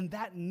 and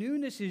that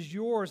newness is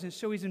yours. And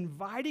so he's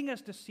inviting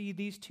us to see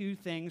these two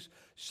things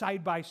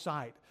side by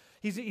side.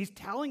 He's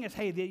telling us,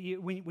 hey,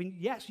 that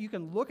yes, you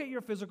can look at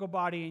your physical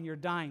body and you're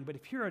dying, but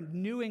if you're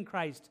new in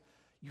Christ,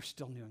 you're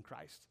still new in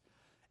Christ.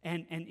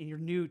 And you're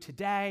new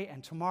today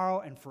and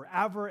tomorrow and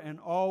forever and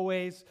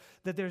always,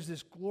 that there's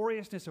this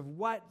gloriousness of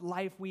what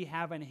life we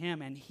have in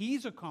him, and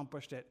he's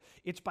accomplished it.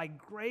 It's by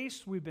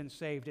grace we've been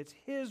saved. It's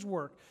his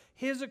work,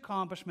 his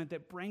accomplishment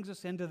that brings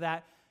us into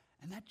that,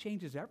 and that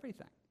changes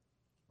everything.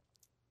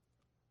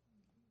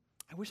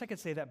 I wish I could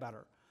say that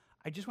better.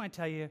 I just want to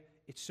tell you,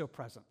 it's so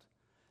present.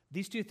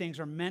 These two things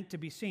are meant to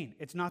be seen.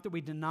 It's not that we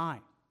deny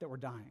that we're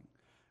dying.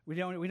 We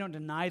don't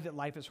deny that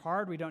life is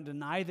hard. We don't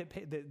deny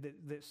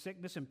that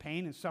sickness and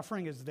pain and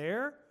suffering is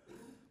there.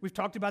 We've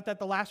talked about that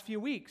the last few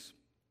weeks,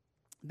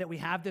 that we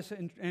have this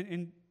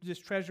in this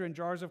treasure in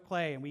jars of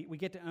clay, and we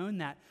get to own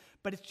that.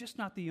 But it's just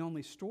not the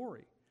only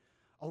story.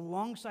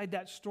 Alongside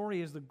that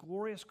story is the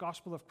glorious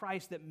gospel of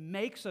Christ that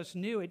makes us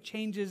new. It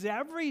changes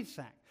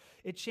everything.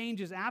 It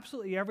changes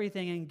absolutely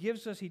everything and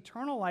gives us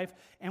eternal life,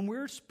 and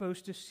we're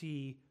supposed to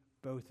see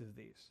both of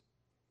these.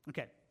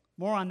 Okay.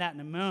 More on that in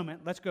a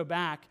moment. Let's go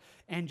back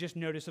and just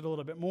notice it a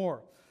little bit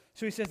more.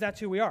 So he says that's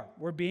who we are.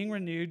 We're being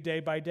renewed day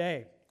by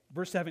day.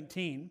 Verse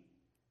 17,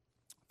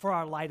 for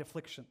our light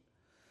affliction,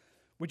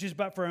 which is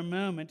but for a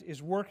moment,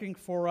 is working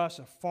for us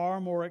a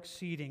far more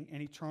exceeding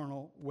and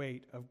eternal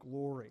weight of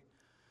glory.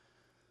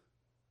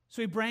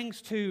 So he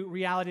brings to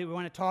reality, we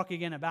want to talk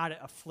again about it,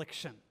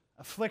 affliction.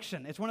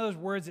 Affliction. It's one of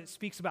those words that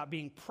speaks about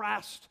being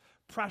pressed,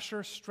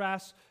 pressure,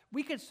 stress.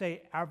 We could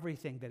say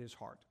everything that is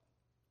hard.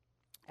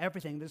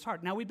 Everything that's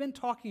hard. Now, we've been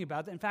talking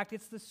about that. In fact,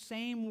 it's the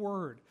same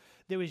word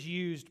that was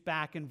used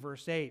back in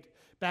verse 8.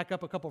 Back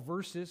up a couple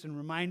verses and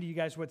remind you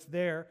guys what's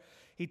there.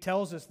 He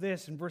tells us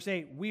this in verse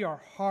 8, we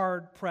are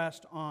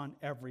hard-pressed on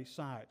every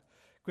side.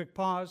 Quick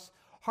pause.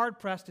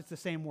 Hard-pressed, it's the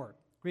same word.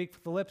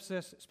 Greek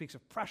thalipsis, it speaks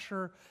of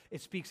pressure.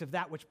 It speaks of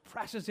that which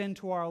presses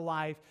into our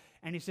life.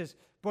 And he says,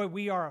 boy,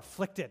 we are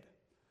afflicted.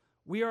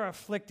 We are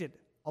afflicted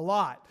a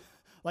lot.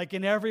 Like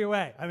in every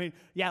way. I mean,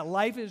 yeah,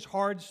 life is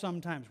hard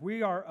sometimes.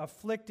 We are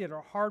afflicted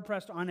or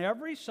hard-pressed on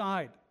every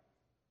side.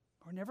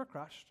 We're never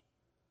crushed.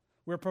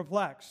 We're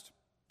perplexed,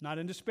 not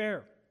in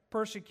despair.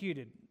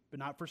 Persecuted, but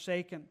not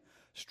forsaken.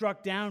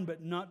 Struck down,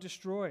 but not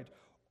destroyed.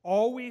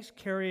 Always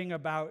carrying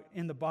about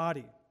in the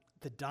body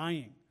the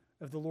dying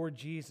of the Lord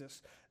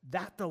Jesus,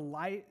 that the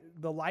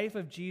life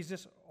of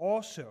Jesus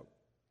also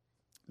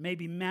may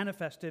be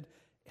manifested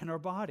in our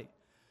body.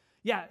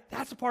 Yeah,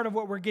 that's a part of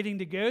what we're getting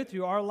to go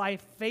through. Our life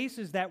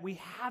faces that.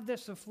 We have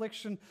this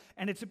affliction,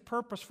 and it's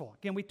purposeful.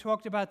 Again, we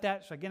talked about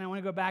that, so again, I want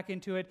to go back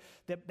into it.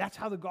 That's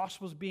how the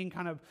gospel is being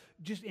kind of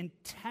just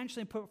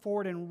intentionally put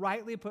forward and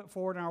rightly put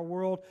forward in our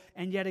world,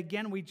 and yet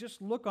again, we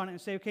just look on it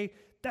and say, okay,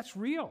 that's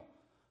real.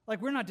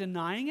 Like, we're not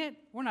denying it.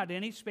 We're not in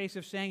any space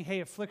of saying, hey,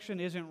 affliction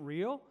isn't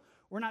real.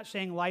 We're not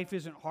saying life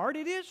isn't hard.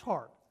 It is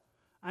hard.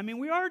 I mean,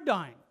 we are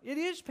dying. It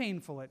is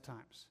painful at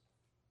times.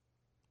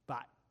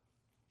 But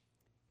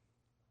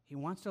he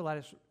wants to let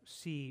us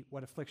see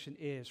what affliction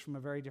is from a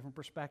very different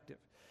perspective.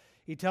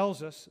 He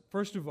tells us,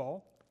 first of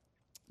all,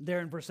 there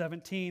in verse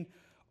 17,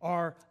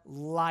 our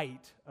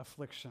light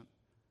affliction.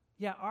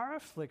 Yeah, our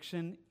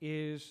affliction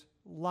is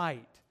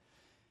light.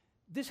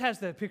 This has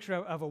the picture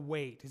of a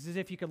weight. It's as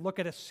if you could look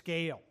at a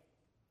scale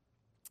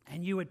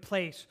and you would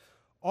place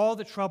all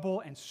the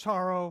trouble and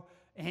sorrow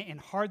and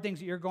hard things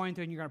that you're going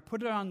through, and you're going to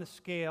put it on the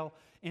scale.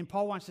 And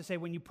Paul wants to say,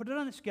 when you put it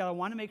on the scale, I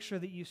want to make sure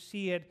that you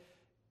see it.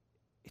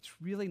 It's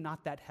really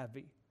not that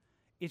heavy.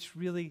 It's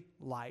really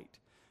light.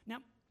 Now,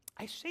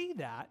 I say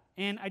that,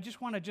 and I just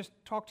want to just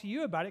talk to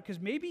you about it,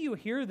 because maybe you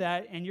hear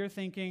that and you're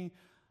thinking,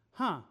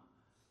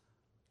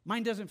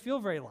 mine doesn't feel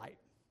very light.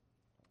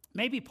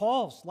 Maybe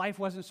Paul's life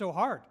wasn't so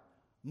hard.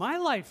 My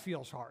life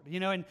feels hard,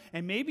 and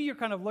maybe you're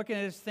kind of looking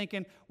at this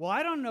thinking, well,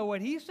 I don't know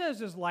what he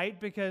says is light,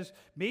 because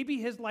maybe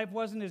his life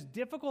wasn't as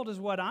difficult as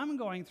what I'm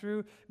going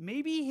through.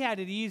 Maybe he had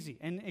it easy.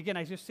 And again,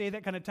 I just say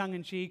that kind of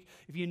tongue-in-cheek.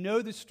 If you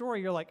know the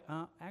story, you're like,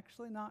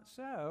 actually not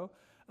so.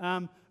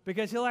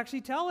 because he'll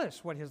actually tell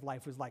us what his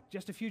life was like.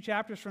 Just a few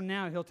chapters from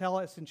now, he'll tell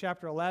us in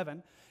chapter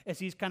 11, as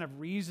he's kind of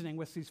reasoning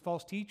with these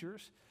false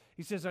teachers.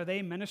 He says, are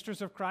they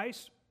ministers of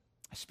Christ?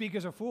 I speak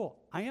as a fool.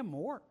 I am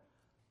more.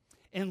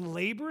 In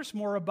labors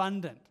more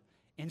abundant.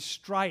 In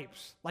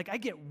stripes. Like I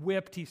get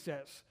whipped, he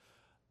says.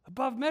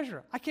 Above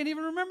measure. I can't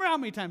even remember how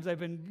many times I've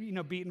been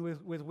beaten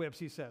with whips,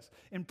 he says.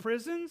 In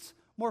prisons,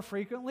 more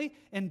frequently.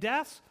 In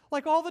deaths,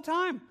 like all the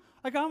time.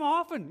 Like I'm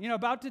often,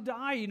 about to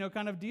die,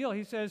 kind of deal.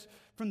 He says,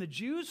 from the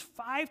Jews,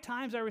 5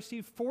 times I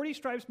received 40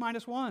 stripes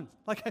minus 1.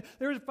 Like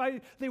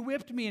they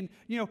whipped me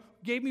and,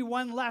 gave me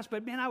one less.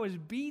 But man, I was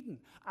beaten.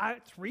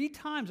 3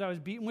 times I was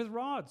beaten with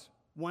rods.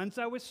 Once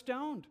I was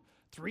stoned.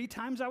 3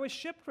 times I was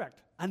shipwrecked.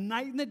 A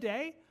night and a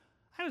day,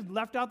 I was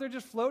left out there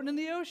just floating in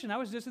the ocean. I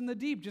was just in the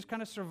deep, just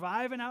kind of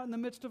surviving out in the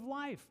midst of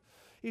life.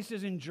 He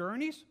says, in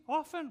journeys,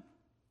 often.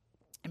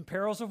 In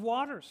perils of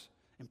waters.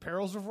 In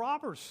perils of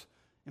robbers.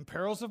 In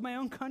perils of my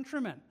own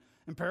countrymen,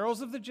 in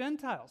perils of the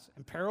Gentiles,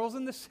 in perils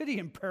in the city,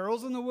 in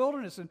perils in the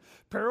wilderness, in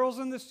perils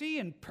in the sea,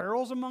 in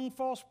perils among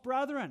false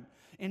brethren,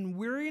 in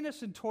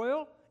weariness and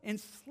toil, in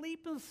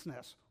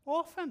sleeplessness,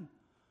 often,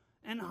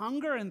 in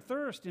hunger and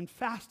thirst, in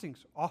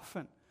fastings,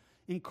 often,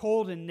 in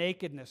cold and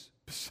nakedness,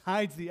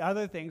 besides the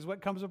other things, what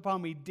comes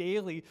upon me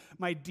daily,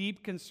 my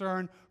deep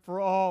concern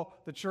for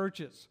all the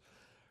churches.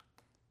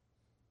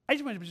 I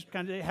just want to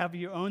kind of have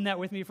you own that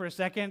with me for a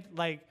second,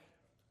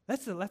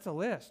 That's a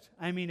list.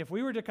 I mean, if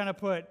we were to kind of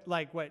put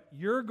like what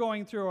you're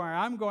going through or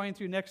I'm going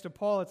through next to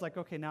Paul, it's like,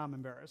 okay, now I'm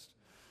embarrassed.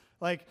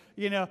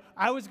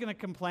 I was going to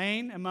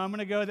complain a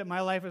moment ago that my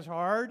life is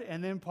hard,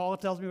 and then Paul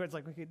tells me what it's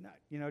like,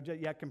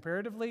 okay,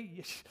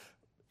 comparatively,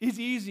 it's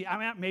easy. I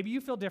mean, maybe you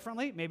feel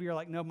differently. Maybe you're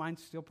like, no,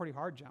 mine's still pretty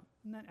hard, Jim.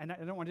 And I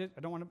don't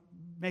want to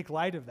make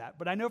light of that.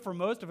 But I know for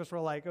most of us, we're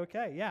like,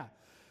 okay, yeah.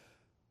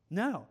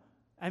 No.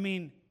 I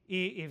mean,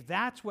 if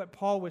that's what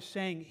Paul was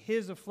saying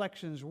his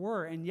afflictions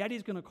were, and yet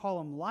he's going to call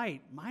them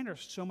light, mine are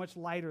so much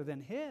lighter than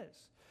his.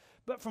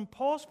 But from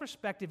Paul's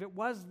perspective, it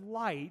was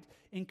light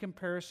in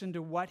comparison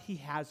to what he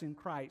has in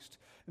Christ.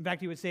 In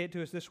fact, he would say it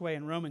to us this way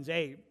in Romans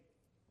 8.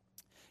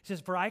 He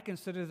says, for I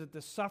consider that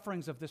the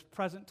sufferings of this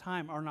present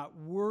time are not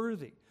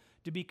worthy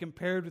to be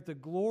compared with the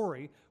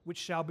glory which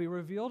shall be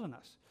revealed in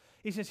us.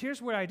 He says,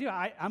 here's what I do.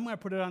 I'm going to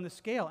put it on the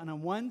scale, and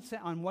on one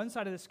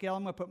side of the scale,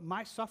 I'm going to put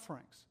my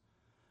sufferings.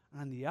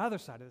 And on the other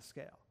side of the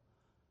scale,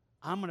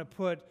 I'm going to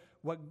put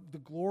what the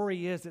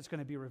glory is that's going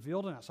to be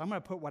revealed in us. I'm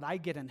going to put what I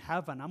get in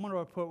heaven. I'm going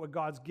to put what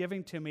God's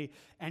giving to me.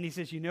 And he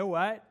says, you know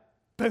what?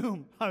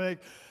 Boom. I'm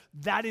like,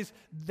 that is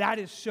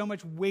so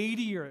much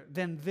weightier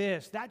than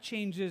this. That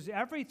changes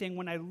everything.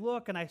 When I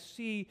look and I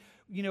see,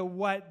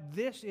 what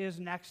this is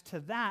next to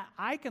that,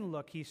 I can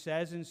look, he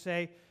says, and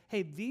say,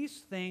 hey,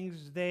 these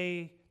things,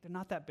 they're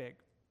not that big.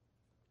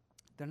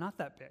 They're not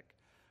that big.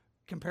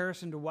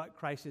 Comparison to what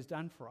Christ has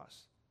done for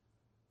us.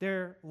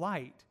 They're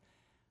light,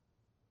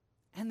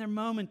 and they're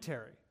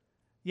momentary.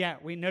 Yeah,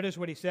 we notice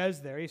what he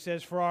says there. He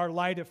says, for our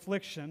light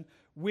affliction,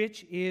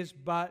 which is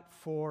but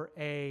for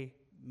a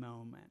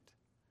moment.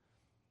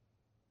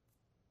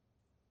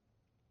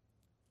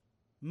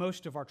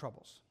 Most of our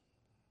troubles,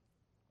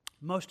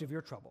 most of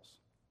your troubles,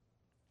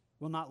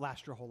 will not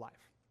last your whole life.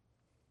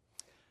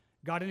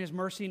 God in his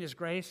mercy and his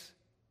grace,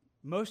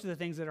 most of the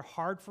things that are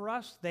hard for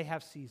us, they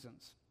have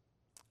seasons.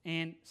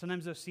 And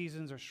sometimes those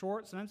seasons are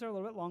short, sometimes they're a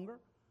little bit longer.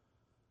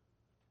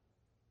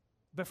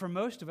 But for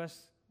most of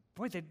us,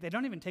 boy, they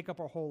don't even take up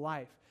our whole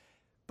life.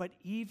 But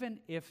even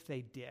if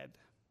they did,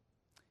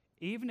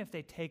 even if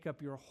they take up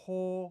your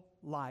whole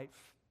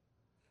life,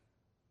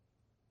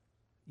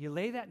 you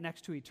lay that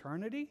next to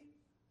eternity,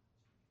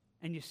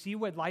 and you see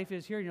what life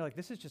is here, and you're like,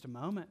 this is just a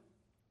moment.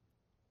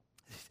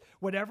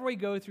 Whatever we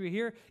go through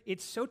here,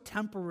 it's so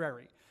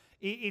temporary.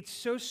 It's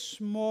so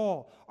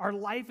small. Our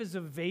life is a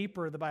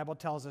vapor, the Bible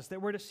tells us,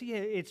 that we're to see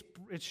its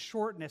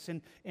shortness.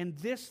 And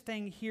this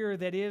thing here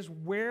that is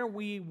where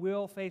we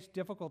will face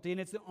difficulty,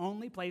 and it's the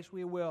only place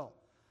we will.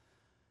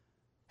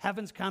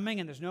 Heaven's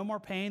coming, and there's no more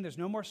pain, there's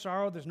no more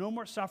sorrow, there's no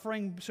more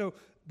suffering. So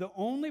the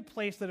only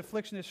place that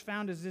affliction is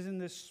found is in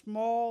this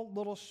small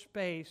little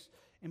space.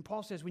 And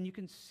Paul says, when you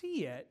can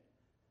see it,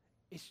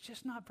 it's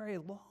just not very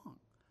long.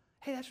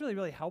 Hey, that's really,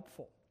 really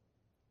helpful.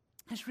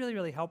 That's really,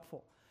 really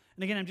helpful.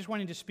 And again, I'm just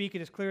wanting to speak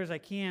it as clear as I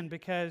can,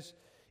 because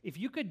if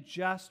you could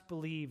just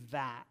believe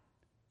that,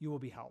 you will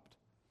be helped.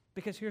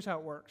 Because here's how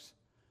it works.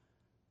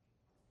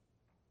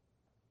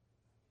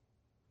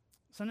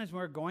 Sometimes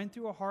when we're going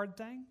through a hard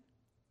thing,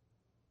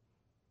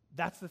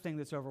 that's the thing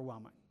that's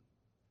overwhelming.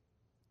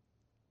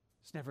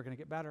 It's never going to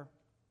get better.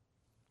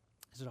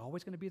 Is it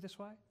always going to be this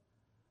way?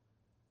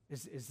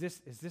 Is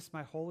this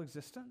my whole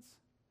existence?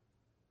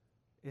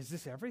 Is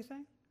this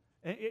everything?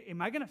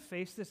 Am I going to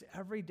face this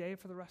every day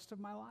for the rest of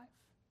my life?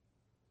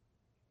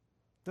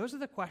 Those are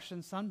the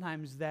questions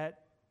sometimes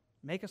that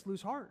make us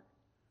lose heart.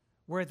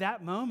 Where at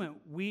that moment,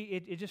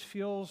 it just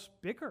feels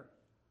bigger.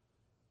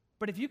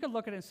 But if you could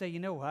look at it and say, you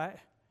know what?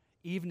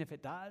 Even if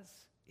it does,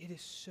 it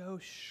is so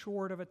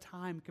short of a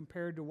time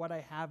compared to what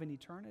I have in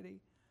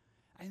eternity.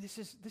 And this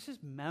is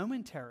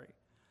momentary.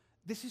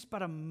 This is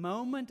but a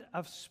moment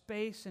of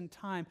space and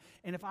time.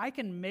 And if I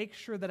can make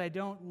sure that I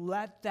don't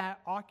let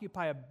that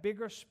occupy a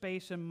bigger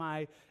space in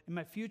my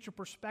future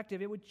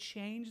perspective, it would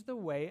change the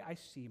way I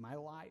see my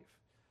life.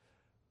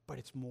 But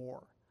it's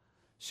more.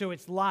 So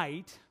it's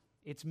light,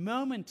 it's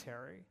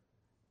momentary,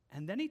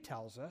 and then he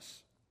tells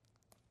us,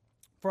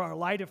 for our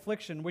light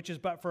affliction, which is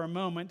but for a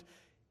moment,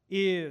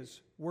 is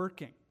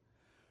working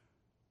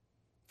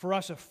for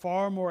us a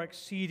far more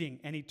exceeding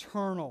and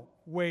eternal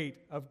weight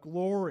of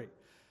glory.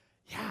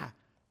 Yeah,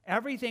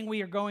 everything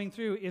we are going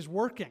through is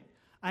working.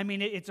 I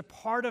mean, it's a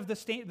part of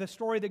the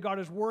story that God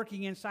is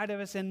working inside of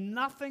us, and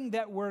nothing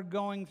that we're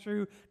going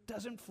through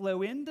doesn't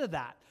flow into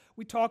that.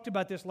 We talked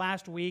about this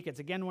last week. It's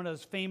again one of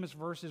those famous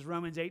verses,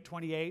 Romans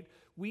 8:28.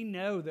 We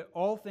know that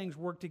all things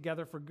work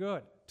together for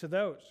good to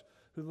those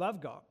who love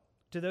God,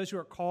 to those who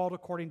are called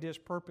according to his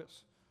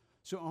purpose.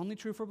 So only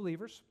true for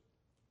believers.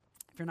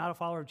 If you're not a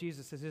follower of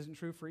Jesus, this isn't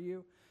true for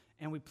you,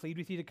 and we plead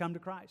with you to come to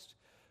Christ.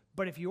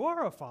 But if you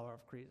are a follower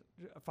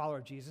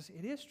of Jesus,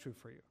 it is true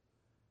for you.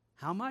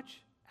 How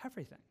much?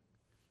 Everything.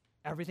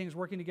 Everything's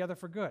working together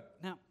for good.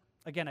 Now,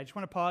 again, I just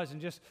want to pause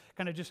and just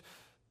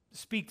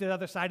speak to the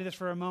other side of this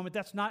for a moment.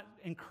 That's not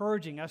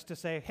encouraging us to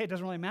say, hey, it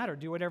doesn't really matter.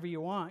 Do whatever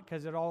you want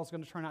because it all is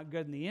going to turn out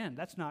good in the end.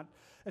 That's not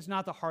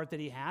the heart that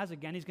he has.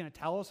 Again, he's going to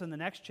tell us in the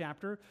next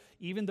chapter,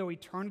 even though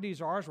eternity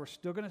is ours, we're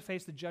still going to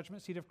face the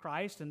judgment seat of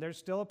Christ, and there's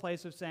still a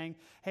place of saying,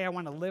 hey, I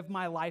want to live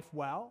my life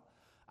well.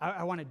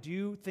 I want to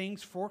do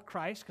things for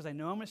Christ because I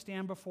know I'm going to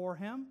stand before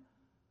him.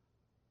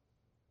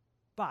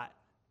 But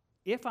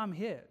if I'm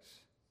his,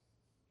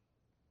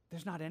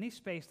 there's not any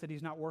space that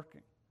he's not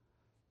working,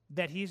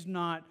 that he's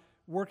not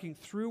working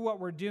through what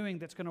we're doing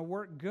that's going to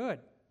work good.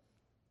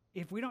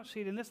 If we don't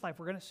see it in this life,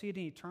 we're going to see it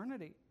in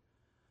eternity.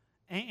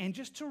 And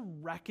just to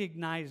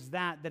recognize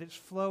that it's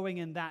flowing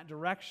in that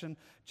direction,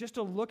 just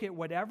to look at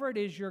whatever it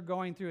is you're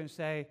going through and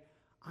say,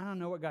 I don't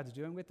know what God's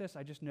doing with this.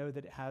 I just know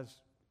that it has,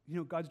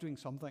 God's doing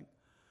something.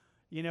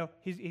 He's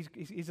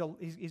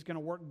going to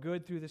work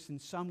good through this in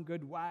some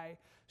good way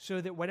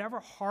so that whatever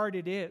hard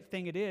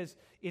thing it is,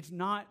 it's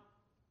not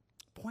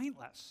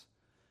pointless.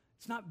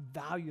 It's not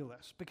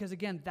valueless. Because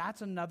again,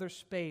 that's another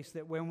space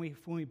that when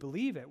we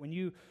believe it, when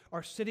you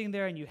are sitting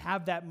there and you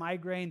have that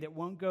migraine that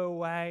won't go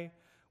away,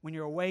 when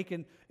you're awake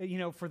and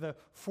for the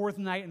fourth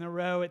night in a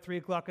row at 3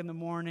 o'clock in the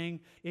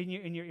morning, or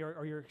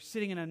you're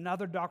sitting in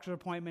another doctor's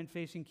appointment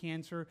facing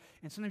cancer,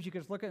 and sometimes you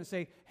can just look at it and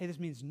say, hey, this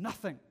means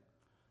nothing.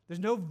 There's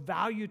no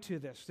value to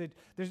this.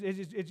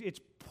 It's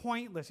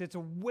pointless. It's a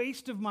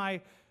waste of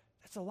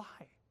that's a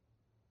lie.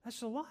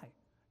 That's a lie.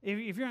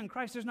 If you're in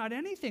Christ, there's not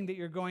anything that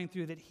you're going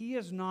through that he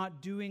is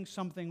not doing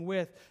something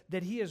with,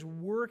 that he is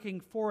working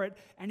for it,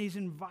 and he's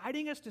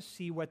inviting us to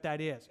see what that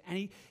is.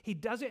 And he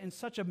does it in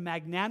such a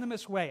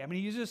magnanimous way. I mean,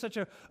 he uses such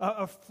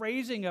a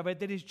phrasing of it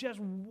that is just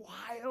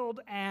wild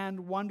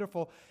and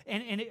wonderful.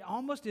 And it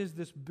almost is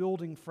this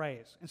building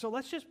phrase. And so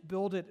let's just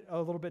build it a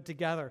little bit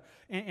together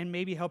and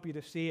maybe help you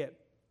to see it.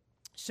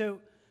 So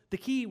the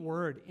key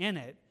word in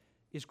it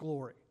is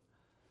glory,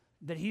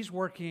 that he's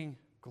working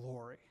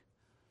glory.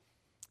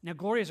 Now,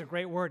 glory is a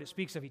great word. It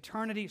speaks of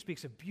eternity. It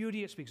speaks of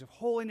beauty. It speaks of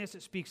holiness.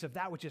 It speaks of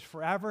that which is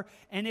forever.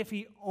 And if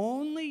he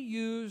only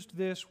used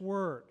this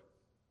word,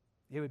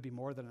 it would be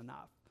more than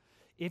enough.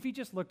 If he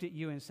just looked at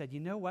you and said, you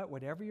know what,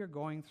 whatever you're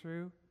going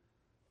through,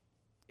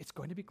 it's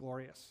going to be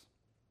glorious.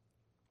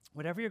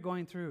 Whatever you're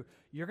going through,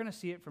 you're going to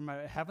see it from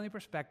a heavenly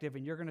perspective,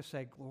 and you're going to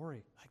say,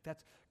 glory. Like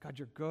that's, God,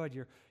 you're good,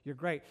 you're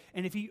great.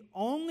 And if he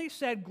only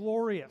said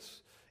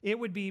glorious, it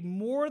would be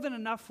more than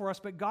enough for us,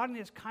 but God in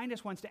his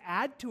kindness wants to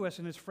add to us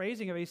in his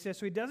phrasing of it. He says,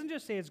 so he doesn't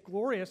just say it's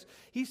glorious,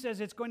 he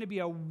says it's going to be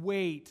a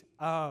weight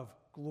of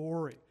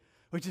glory,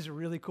 which is a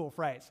really cool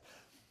phrase.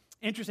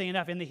 Interesting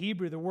enough, in the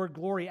Hebrew, the word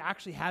glory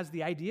actually has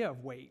the idea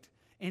of weight.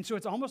 And so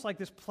it's almost like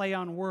this play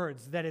on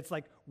words that it's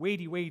like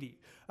weighty.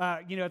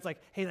 It's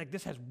like, hey, like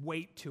this has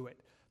weight to it.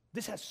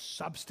 This has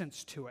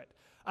substance to it.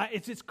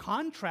 It's its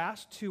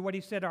contrast to what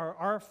he said,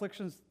 our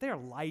afflictions, they're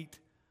light.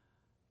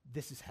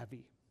 This is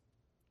heavy.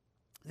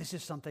 This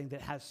is something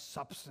that has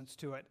substance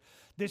to it.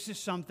 This is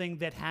something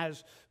that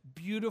has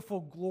beautiful,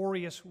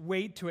 glorious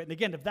weight to it. And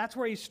again, if that's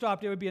where he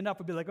stopped, it would be enough. It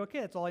would be like,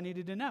 okay, that's all I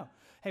needed to know.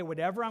 Hey,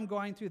 whatever I'm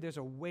going through, there's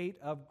a weight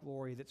of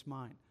glory that's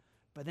mine.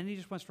 But then he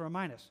just wants to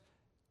remind us,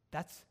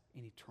 that's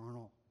an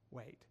eternal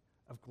weight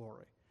of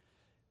glory.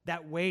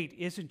 That weight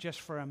isn't just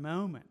for a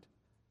moment.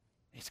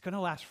 It's going to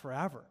last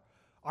forever.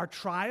 Our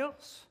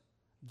trials,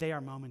 they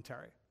are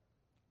momentary.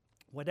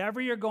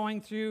 Whatever you're going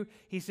through,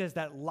 he says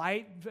that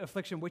light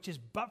affliction, which is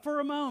but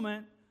for a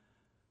moment,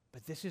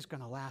 but this is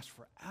going to last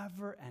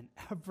forever and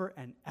ever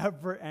and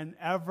ever and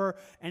ever,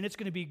 and it's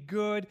going to be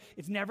good.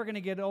 It's never going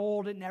to get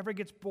old. It never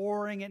gets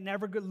boring. It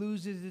never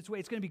loses its way.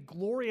 It's going to be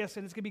glorious,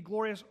 and it's going to be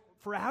glorious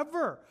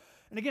forever.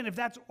 And again, if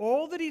that's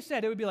all that he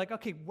said, it would be like,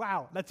 okay,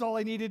 wow, that's all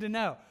I needed to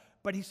know.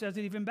 But he says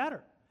it even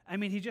better. I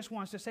mean, he just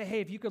wants to say,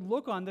 hey, if you could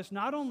look on this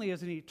not only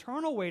as an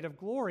eternal weight of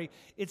glory,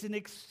 it's an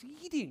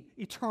exceeding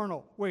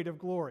eternal weight of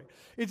glory.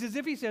 It's as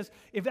if he says,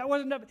 if that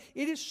wasn't enough,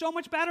 it is so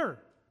much better.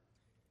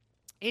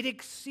 It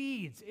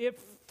exceeds, it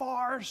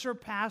far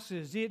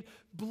surpasses, it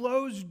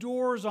blows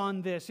doors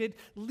on this, it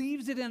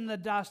leaves it in the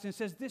dust and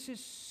says, this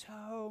is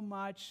so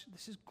much,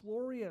 this is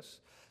glorious.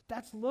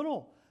 That's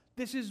little.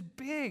 This is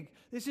big.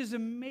 This is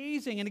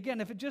amazing. And again,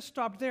 if it just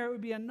stopped there, it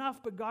would be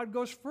enough, but God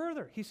goes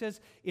further. He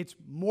says it's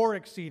more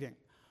exceeding,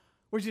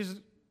 which is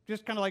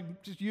just kind of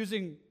like just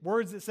using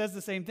words that says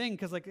the same thing,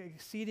 because like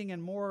exceeding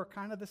and more are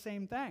kind of the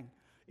same thing.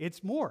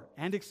 It's more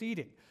and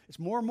exceeding. It's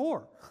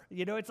more.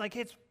 You know, it's like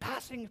it's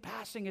passing.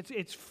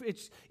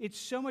 It's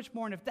so much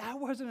more. And if that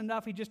wasn't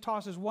enough, he just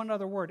tosses one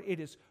other word.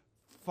 It is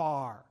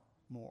far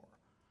more.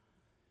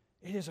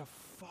 It is a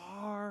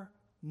far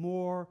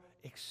more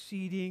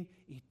exceeding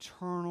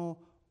eternal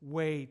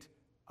weight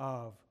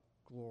of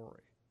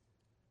glory.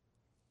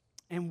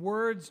 And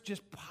words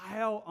just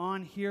pile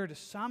on here to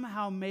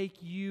somehow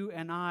make you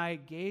and I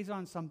gaze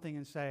on something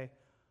and say,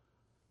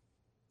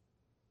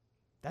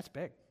 that's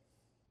big.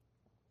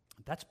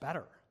 That's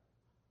better.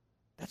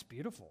 That's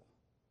beautiful.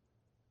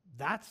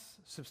 That's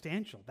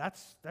substantial.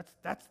 That's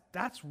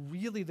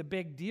really the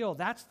big deal.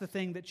 That's the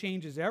thing that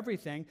changes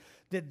everything,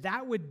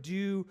 that would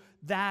do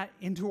that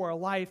into our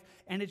life,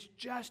 and it's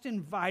just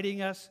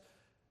inviting us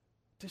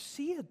to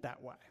see it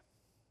that way.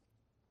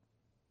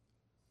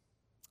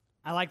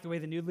 I like the way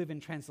the New Living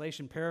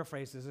Translation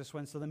paraphrases this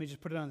one, so let me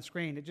just put it on the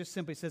screen. It just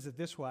simply says it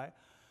this way: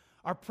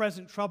 our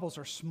present troubles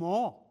are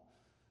small,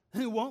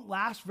 and it won't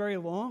last very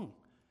long.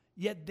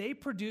 Yet they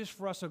produce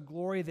for us a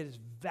glory that is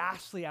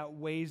vastly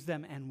outweighs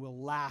them and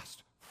will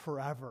last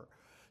forever.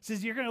 It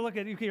says you're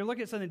looking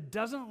at something that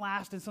doesn't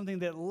last and something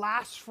that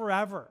lasts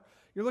forever.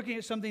 You're looking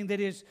at something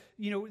that is,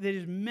 that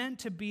is meant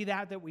to be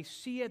that we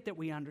see it, that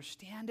we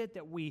understand it,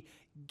 that we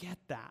get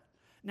that.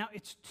 Now,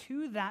 it's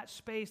to that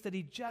space that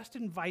he just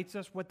invites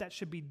us what that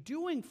should be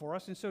doing for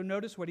us. And so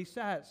notice what he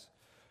says.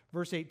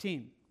 Verse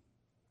 18.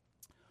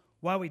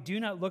 While we do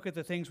not look at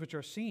the things which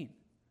are seen,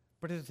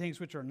 but at the things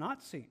which are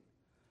not seen.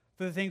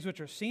 For the things which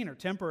are seen are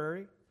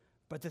temporary,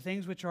 but the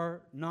things which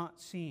are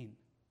not seen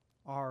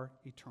are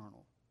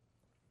eternal.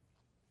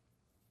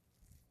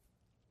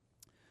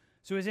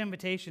 So his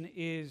invitation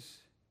is,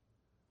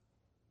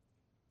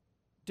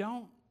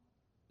 don't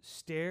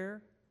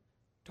stare,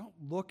 don't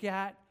look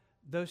at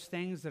those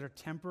things that are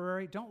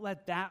temporary. Don't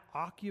let that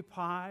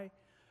occupy,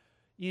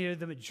 the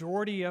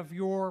majority of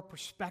your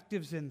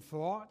perspectives and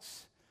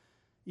thoughts.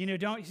 He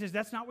says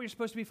that's not what you're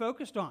supposed to be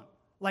focused on.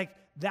 Like,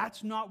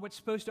 that's not what's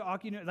supposed to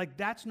occupy, like,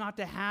 that's not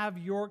to have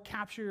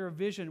capture your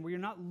vision where you're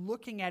not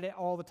looking at it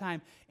all the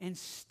time.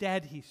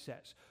 Instead, he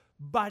says,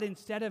 but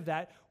instead of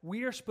that,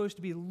 we are supposed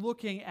to be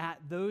looking at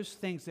those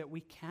things that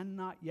we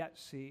cannot yet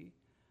see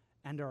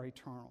and are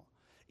eternal.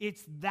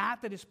 It's that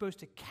is supposed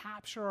to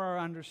capture our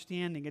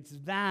understanding. It's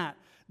that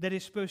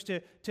is supposed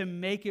to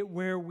make it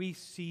where we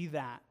see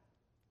that.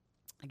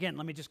 Again,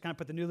 let me just kind of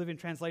put the New Living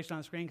Translation on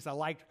the screen because I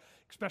liked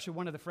especially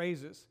one of the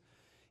phrases.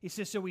 He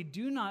says, so we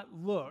do not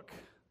look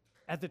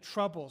at the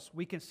troubles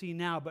we can see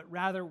now, but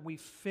rather we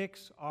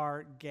fix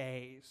our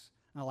gaze.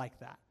 And I like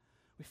that.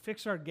 We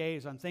fix our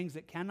gaze on things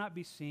that cannot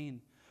be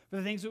seen. For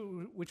the things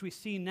which we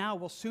see now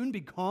will soon be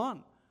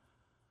gone,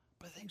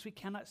 but the things we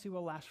cannot see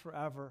will last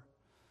forever.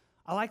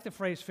 I like the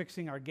phrase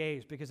fixing our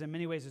gaze because in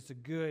many ways it's a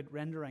good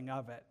rendering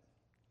of it.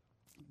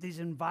 He's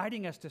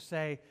inviting us to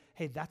say,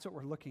 hey, that's what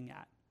we're looking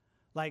at.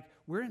 Like,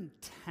 we're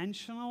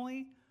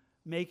intentionally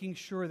making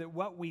sure that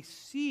what we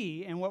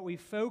see and what we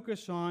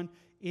focus on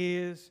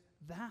is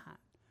that.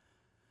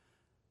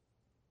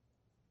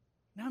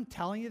 Now I'm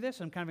telling you this,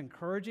 I'm kind of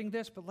encouraging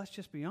this, but let's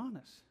just be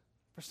honest.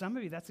 For some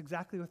of you, that's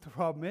exactly what the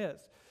problem is.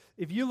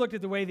 If you looked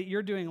at the way that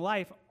you're doing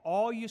life,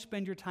 all you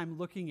spend your time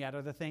looking at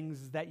are the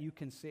things that you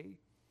can see.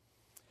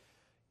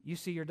 You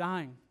see you're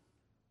dying,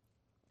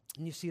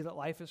 and you see that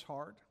life is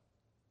hard,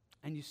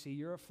 and you see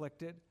you're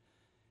afflicted,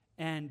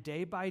 and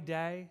day by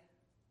day,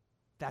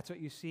 that's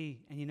what you see.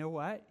 And you know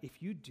what?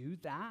 If you do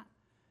that,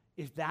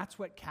 if that's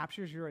what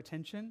captures your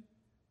attention,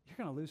 you're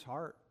going to lose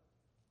heart.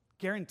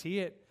 Guarantee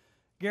it.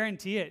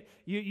 Guarantee it.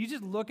 You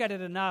just look at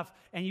it enough,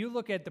 and you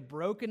look at the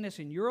brokenness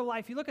in your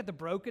life. You look at the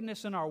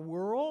brokenness in our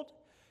world.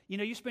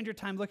 You spend your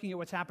time looking at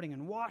what's happening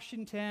in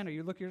Washington, or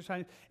you look at your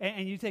time,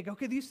 and you think,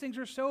 okay, these things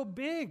are so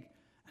big.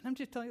 And I'm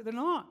just telling you, they're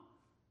not.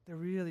 They're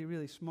really,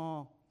 really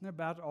small. They're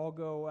about to all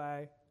go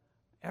away.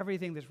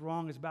 Everything that's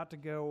wrong is about to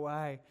go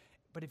away.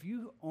 But if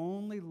you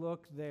only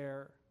look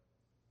there,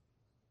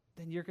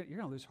 then you're going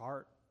to lose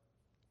heart.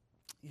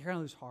 You're going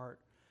to lose heart.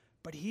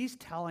 But he's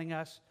telling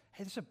us,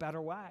 hey, there's a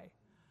better way.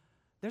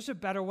 There's a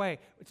better way.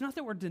 It's not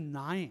that we're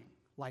denying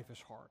life is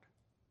hard.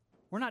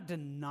 We're not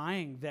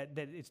denying that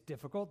it's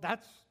difficult.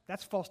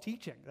 That's false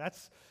teaching.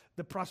 That's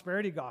the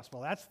prosperity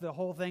gospel. That's the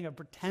whole thing of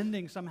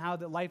pretending somehow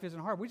that life isn't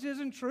hard, which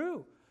isn't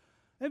true.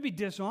 It'd be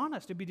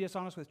dishonest. It'd be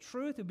dishonest with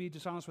truth. It'd be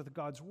dishonest with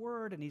God's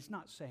word, and he's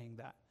not saying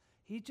that.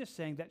 He's just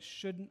saying that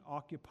shouldn't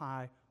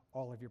occupy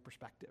all of your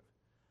perspective.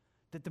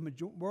 That the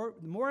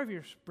more of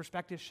your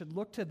perspective should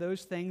look to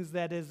those things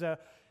that is a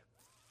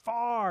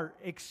far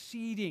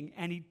exceeding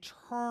and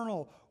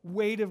eternal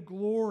weight of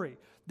glory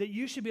that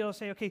you should be able to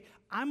say, okay,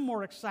 I'm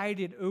more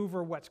excited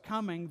over what's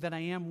coming than I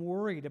am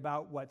worried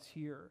about what's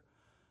here.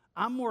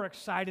 I'm more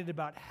excited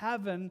about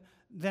heaven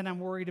than I'm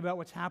worried about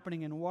what's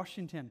happening in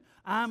Washington.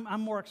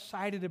 I'm more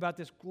excited about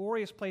this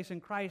glorious place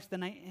in Christ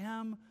than I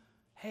am,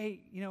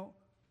 hey,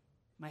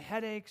 my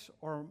headaches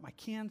or my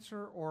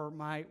cancer or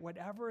my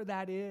whatever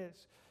that is.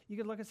 You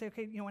could look and say,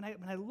 okay, when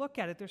I look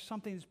at it, there's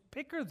something that's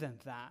bigger than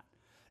that.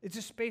 It's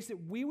a space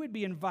that we would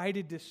be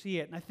invited to see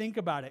it. And I think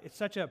about it. It's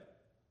such a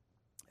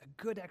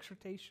good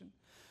exhortation.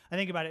 I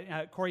think about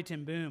it. Corrie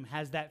ten Boom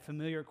has that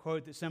familiar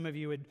quote that some of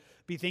you would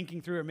be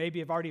thinking through or maybe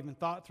have already even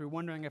thought through,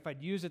 wondering if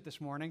I'd use it this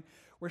morning,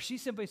 where she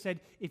simply said,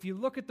 if you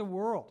look at the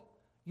world,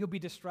 you'll be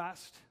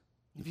distressed.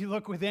 If you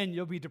look within,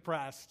 you'll be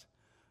depressed.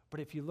 But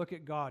if you look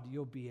at God,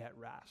 you'll be at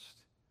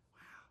rest.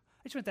 Wow.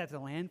 I just want that to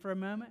land for a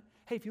moment.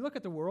 Hey, if you look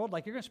at the world,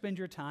 like you're going to spend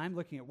your time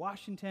looking at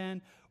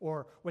Washington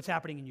or what's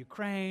happening in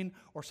Ukraine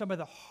or some of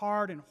the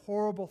hard and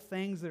horrible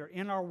things that are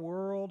in our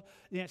world,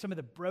 some of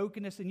the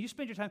brokenness, and you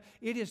spend your time,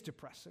 it is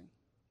depressing.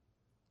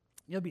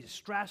 You'll be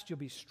stressed. You'll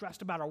be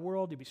stressed about our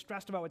world. You'll be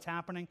stressed about what's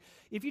happening.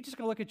 If you're just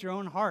going to look at your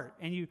own heart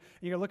and you're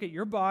going to look at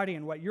your body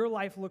and what your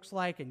life looks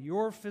like and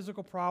your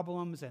physical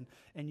problems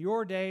and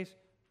your days,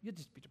 you'll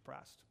just be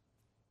depressed.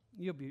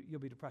 You'll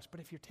be depressed.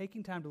 But if you're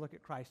taking time to look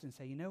at Christ and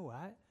say, you know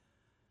what?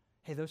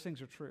 Hey, those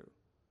things are true.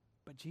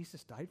 But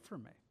Jesus died for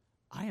me.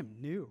 I am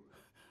new.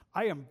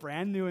 I am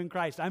brand new in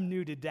Christ. I'm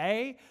new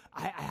today.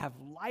 I have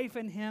life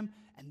in him.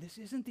 And this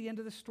isn't the end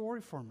of the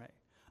story for me.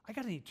 I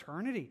got an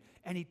eternity,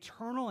 an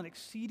eternal and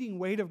exceeding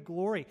weight of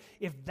glory.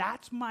 If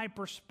that's my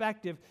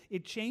perspective,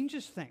 it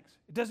changes things.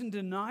 It doesn't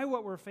deny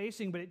what we're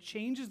facing, but it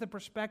changes the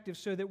perspective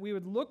so that we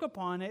would look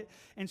upon it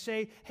and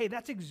say, hey,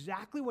 that's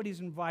exactly what he's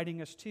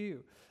inviting us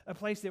to, a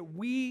place that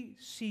we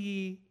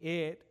see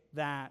it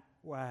that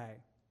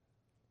way.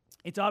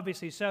 It's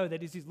obviously so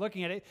that as he's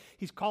looking at it,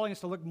 he's calling us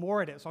to look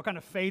more at it. So I'll kind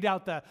of fade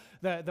out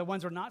the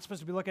ones we're not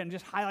supposed to be looking at and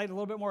just highlight a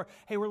little bit more.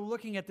 Hey, we're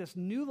looking at this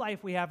new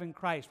life we have in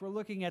Christ. We're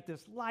looking at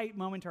this light,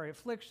 momentary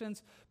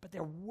afflictions, but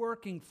they're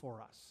working for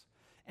us.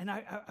 And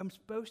I'm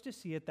supposed to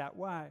see it that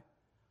way.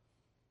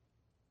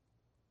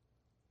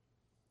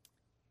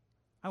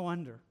 I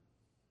wonder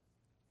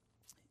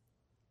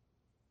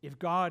if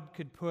God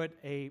could put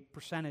a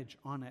percentage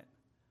on it.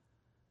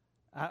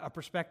 A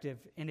perspective,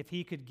 and if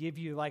he could give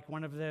you like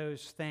one of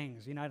those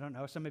things, I don't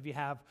know, some of you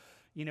have,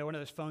 one of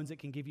those phones that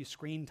can give you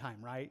screen time,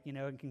 right?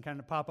 It can kind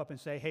of pop up and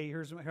say, hey,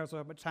 here's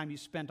how much time you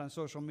spent on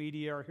social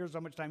media, or here's how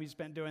much time you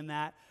spent doing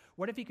that.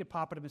 What if he could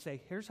pop it up and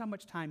say, here's how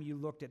much time you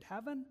looked at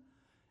heaven,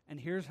 and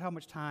here's how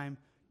much time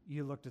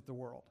you looked at the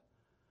world.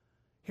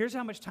 Here's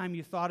how much time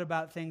you thought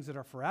about things that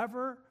are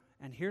forever,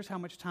 and here's how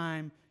much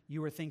time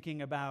you were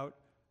thinking about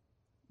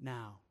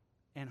now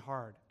and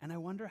hard. And I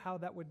wonder how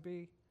that would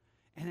be.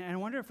 And I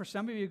wonder if for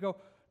some of you go,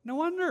 no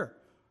wonder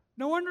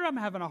I'm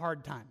having a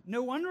hard time.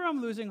 No wonder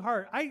I'm losing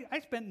heart.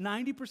 I spent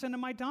 90% of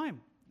my time,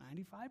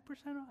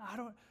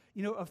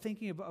 95%, of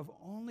thinking of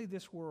only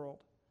this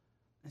world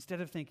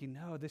instead of thinking,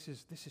 no, this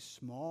is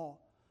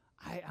small.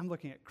 I'm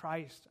looking at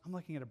Christ. I'm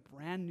looking at a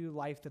brand new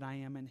life that I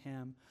am in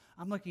him.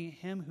 I'm looking at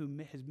him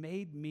who has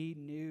made me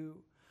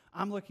new.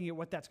 I'm looking at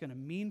what that's going to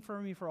mean for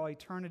me for all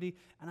eternity,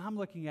 and I'm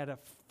looking at a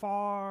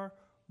far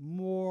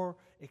more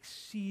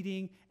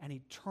exceeding and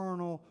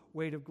eternal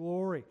weight of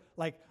glory.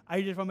 Like,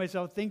 I just find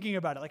myself thinking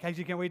about it. Like, I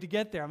just can't wait to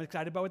get there. I'm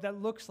excited about what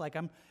that looks like.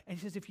 And he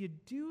says, if you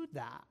do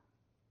that,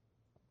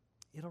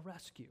 it'll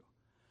rescue.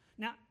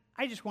 Now,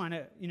 I just want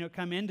to,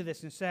 come into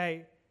this and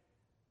say,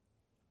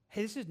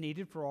 hey, this is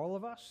needed for all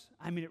of us.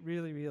 I mean, it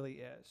really, really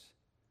is.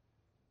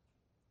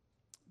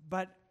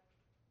 But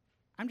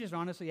I'm just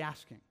honestly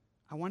asking,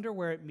 I wonder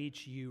where it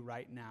meets you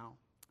right now.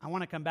 I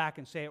want to come back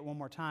and say it one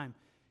more time.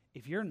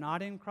 If you're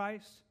not in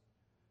Christ,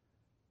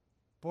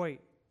 boy,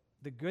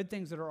 the good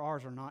things that are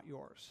ours are not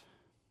yours.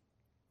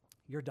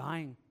 You're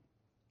dying,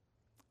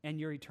 and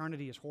your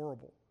eternity is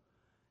horrible,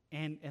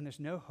 and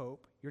there's no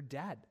hope. You're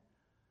dead.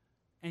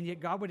 And yet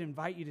God would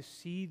invite you to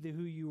see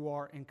who you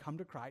are and come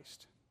to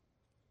Christ.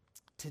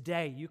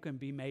 Today, you can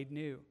be made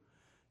new.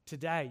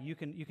 Today, you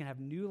can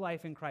have new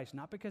life in Christ,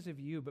 not because of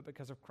you, but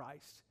because of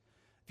Christ.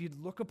 If you'd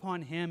look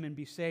upon him and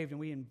be saved, and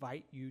we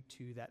invite you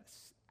to that.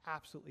 It's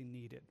absolutely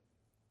needed.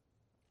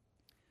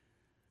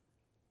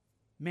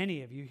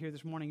 Many of you here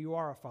this morning, you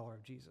are a follower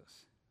of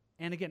Jesus.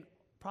 And again,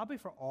 probably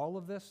for all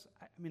of this,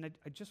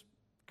 I just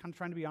kind of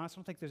trying to be honest, I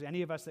don't think there's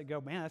any of us that go,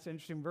 man, that's an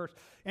interesting verse,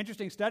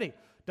 interesting study.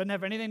 Doesn't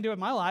have anything to do with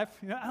my life.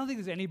 I don't think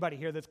there's anybody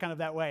here that's kind of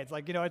that way. It's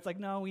like,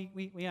 no,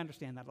 we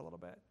understand that a little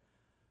bit.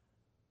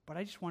 But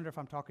I just wonder if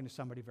I'm talking to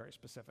somebody very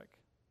specific.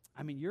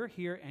 You're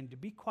here, and to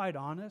be quite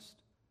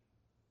honest,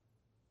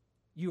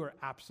 you are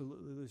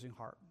absolutely losing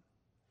heart.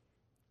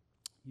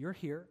 You're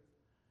here,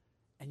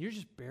 and you're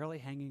just barely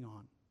hanging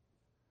on.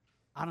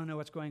 I don't know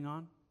what's going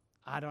on.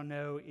 I don't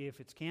know if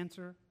it's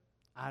cancer.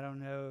 I don't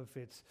know if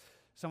it's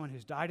someone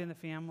who's died in the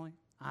family.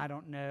 I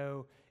don't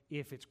know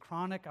if it's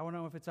chronic. I don't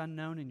know if it's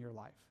unknown in your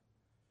life.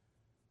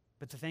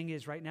 But the thing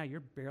is, right now, you're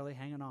barely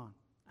hanging on.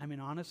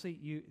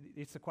 Honestly,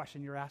 it's the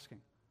question you're asking.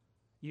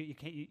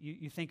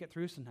 You think it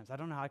through sometimes. I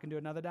don't know how I can do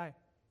another day.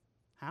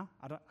 How?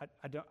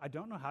 I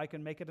don't know how I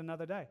can make it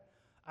another day.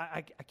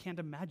 I can't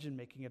imagine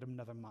making it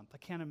another month. I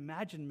can't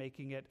imagine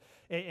making it.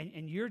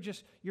 And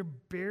you're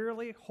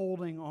barely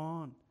holding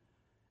on.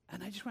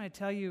 And I just want to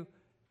tell you,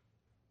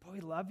 boy, we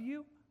love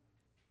you.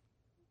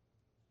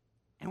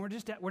 And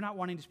we're not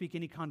wanting to speak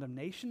any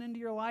condemnation into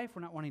your life.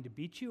 We're not wanting to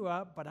beat you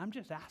up, but I'm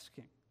just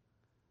asking.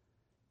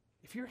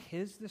 If you're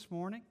his this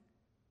morning,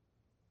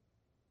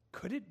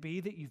 could it be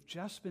that you've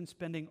just been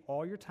spending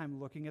all your time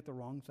looking at the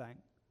wrong thing?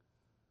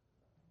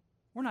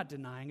 We're not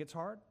denying it's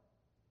hard.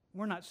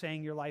 We're not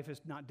saying your life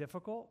is not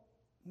difficult.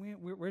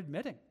 We're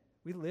admitting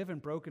we live in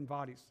broken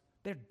bodies.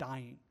 They're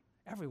dying,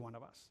 every one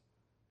of us.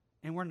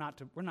 And we're not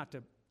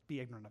to be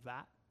ignorant of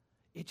that.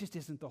 It just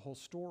isn't the whole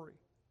story.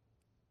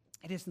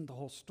 It isn't the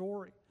whole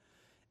story.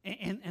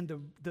 And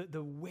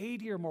the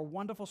weightier, more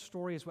wonderful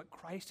story is what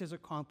Christ has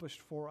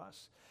accomplished for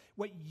us.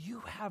 What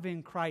you have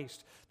in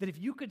Christ. That if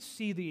you could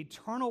see the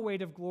eternal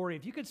weight of glory,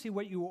 if you could see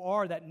what you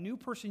are, that new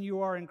person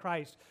you are in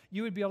Christ,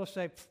 you would be able to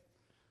say,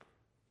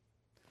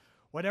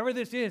 whatever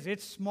this is,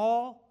 it's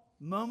small,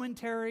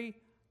 momentary,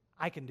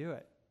 I can do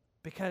it.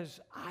 Because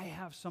I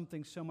have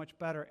something so much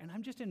better. And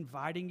I'm just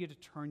inviting you to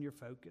turn your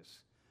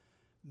focus.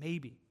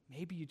 Maybe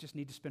you just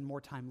need to spend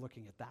more time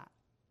looking at that.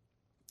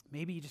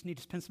 Maybe you just need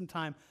to spend some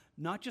time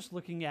not just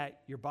looking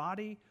at your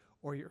body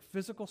or your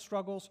physical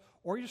struggles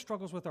or your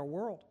struggles with our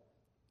world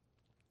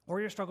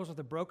or your struggles with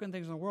the broken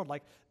things in the world.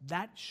 Like,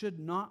 that should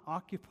not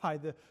occupy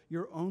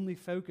your only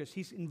focus.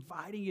 He's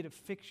inviting you to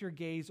fix your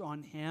gaze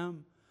on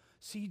him.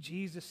 See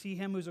Jesus, see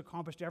him who's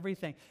accomplished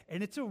everything.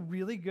 And it's a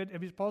really good,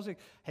 Paul's saying,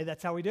 hey,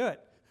 that's how we do it.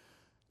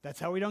 That's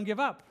how we don't give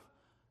up.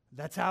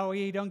 That's how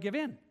we don't give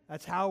in.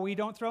 That's how we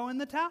don't throw in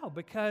the towel.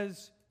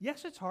 Because,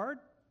 yes, it's hard,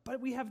 but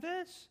we have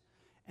this.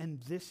 And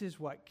this is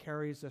what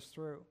carries us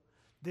through.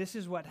 This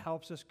is what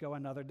helps us go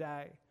another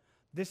day.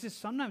 This is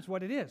sometimes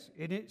what it is.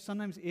 It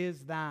sometimes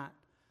is that.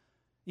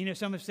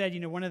 Some have said,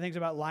 one of the things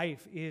about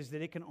life is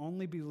that it can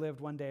only be lived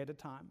one day at a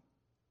time.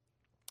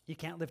 You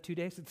can't live 2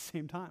 days at the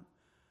same time.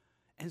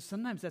 And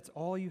sometimes that's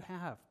all you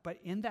have. But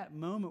in that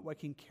moment, what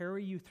can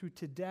carry you through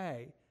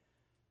today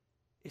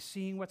is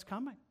seeing what's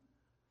coming.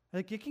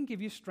 Like, it can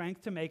give you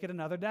strength to make it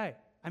another day.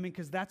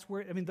 Because that's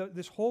where,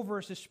 this whole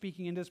verse is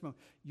speaking into this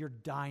moment. You're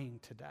dying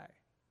today,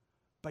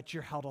 but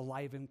you're held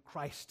alive in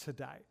Christ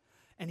today.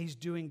 And he's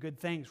doing good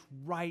things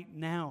right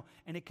now,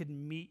 and it could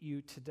meet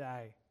you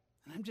today.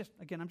 And I'm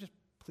just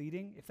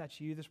pleading, if that's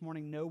you this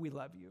morning, know we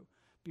love you.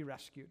 Be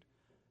rescued.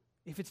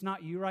 If it's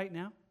not you right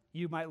now,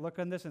 you might look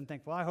on this and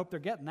think, well, I hope they're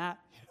getting that.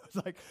 It's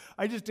like,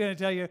 I just didn't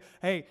tell you,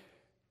 hey,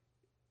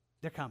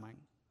 they're coming.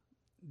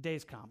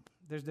 Days come.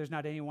 There's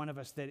not any one of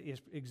us that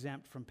is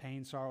exempt from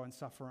pain, sorrow, and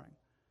suffering.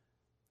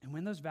 And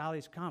when those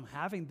valleys come,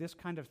 having this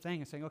kind of thing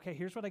and saying, okay,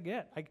 here's what I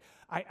get.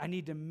 I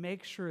need to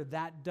make sure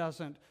that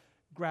doesn't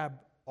grab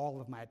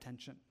all of my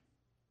attention,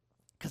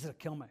 because it'll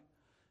kill me.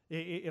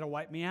 It'll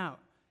wipe me out.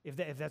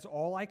 If that's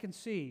all I can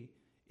see,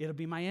 it'll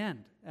be my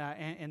end.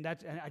 And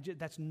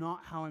that's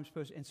not how I'm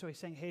supposed to. And so he's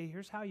saying, hey,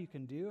 here's how you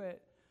can do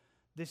it.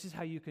 This is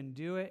how you can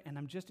do it. And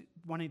I'm just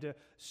wanting to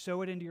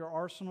sow it into your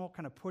arsenal,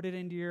 kind of put it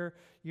into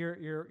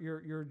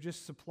your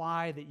just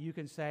supply, that you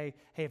can say,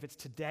 hey, if it's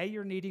today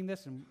you're needing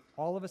this, and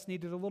all of us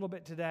need it a little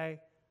bit today,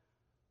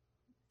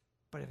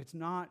 but if it's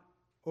not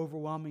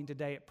overwhelming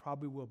today, it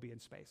probably will be in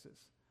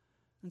spaces.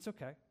 And it's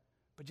okay.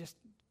 But just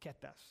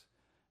get this.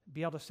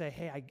 Be able to say,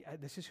 hey,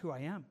 this is who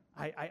I am.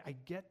 I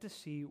get to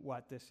see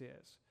what this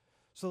is.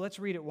 So let's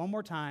read it one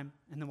more time,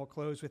 and then we'll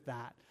close with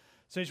that.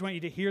 So I just want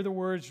you to hear the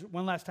words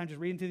one last time, just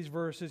reading through these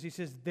verses. He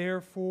says,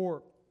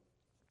 therefore,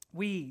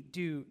 we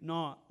do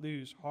not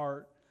lose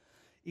heart,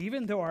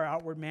 even though our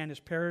outward man is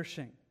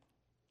perishing.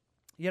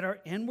 Yet our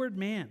inward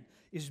man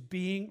is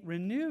being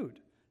renewed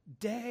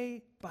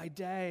day by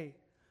day.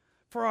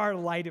 For our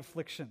light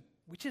affliction,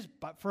 which is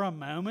but for a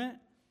moment,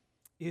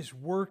 is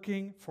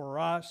working for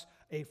us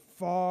a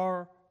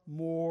far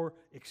more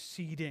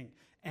exceeding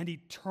and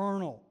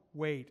eternal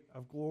weight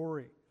of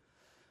glory.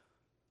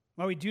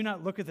 Well, we do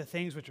not look at the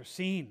things which are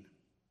seen,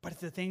 but at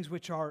the things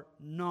which are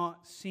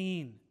not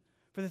seen.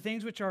 For the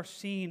things which are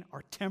seen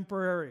are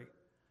temporary,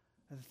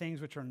 and the things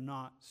which are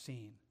not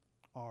seen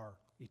are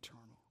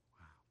eternal.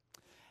 Wow.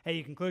 Hey,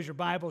 you can close your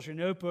Bibles, your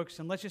notebooks,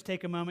 and let's just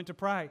take a moment to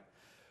pray.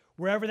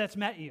 Wherever that's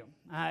met you,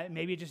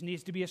 maybe it just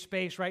needs to be a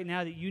space right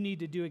now that you need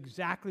to do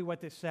exactly what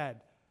this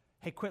said.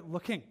 Hey, quit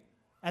looking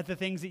at the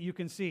things that you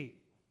can see.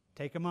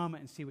 Take a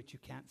moment and see what you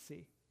can't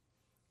see.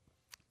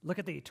 Look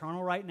at the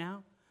eternal right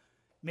now.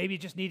 Maybe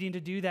just needing to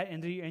do that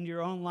in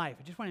your own life.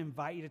 I just want to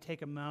invite you to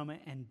take a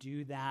moment and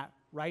do that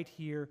right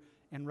here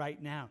and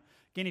right now.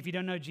 Again, if you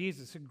don't know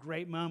Jesus, it's a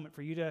great moment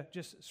for you to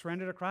just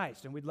surrender to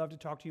Christ, and we'd love to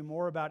talk to you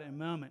more about it in a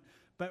moment.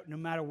 But no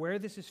matter where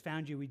this has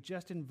found you, we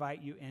just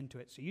invite you into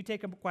it. So you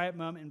take a quiet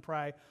moment and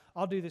pray.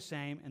 I'll do the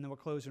same, and then we'll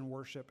close in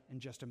worship in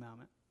just a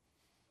moment.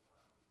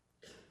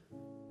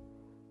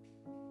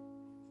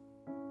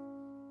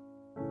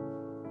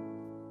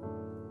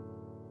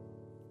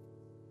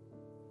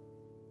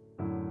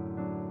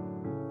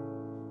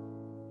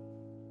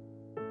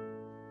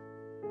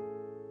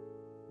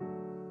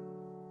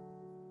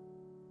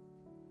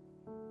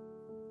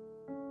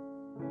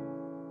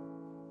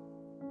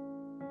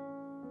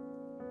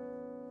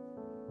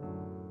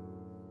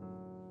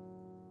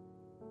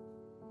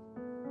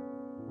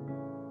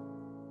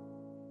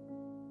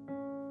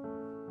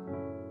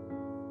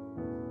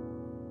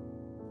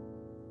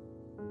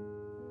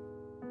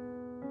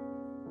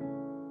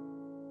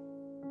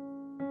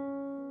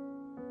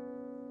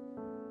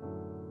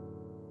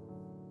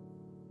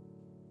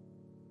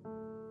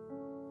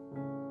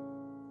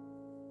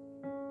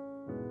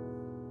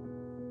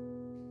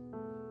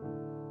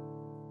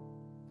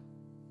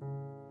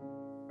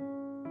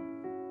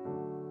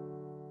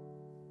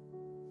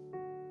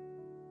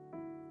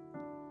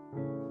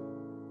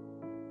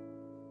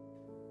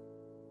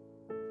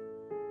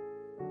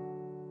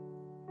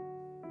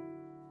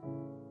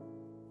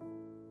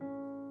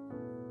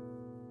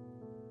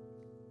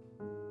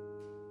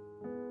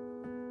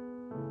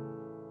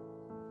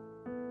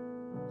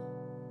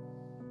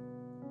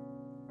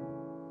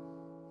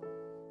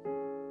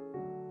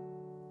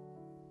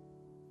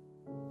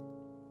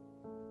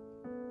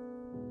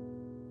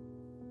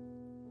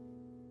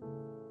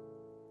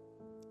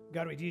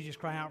 God, we do just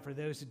cry out for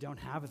those that don't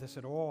have this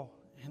at all.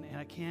 And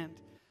I can't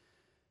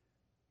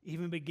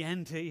even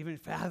begin to even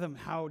fathom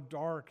how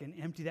dark and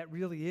empty that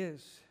really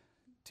is,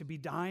 to be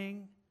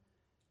dying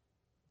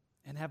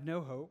and have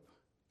no hope,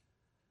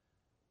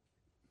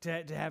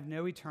 to have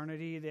no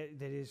eternity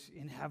that is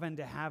in heaven,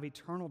 to have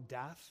eternal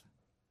death,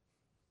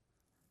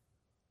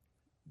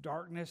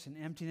 darkness and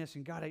emptiness.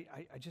 And God,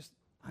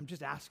 I'm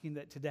just asking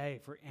that today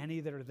for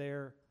any that are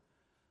there,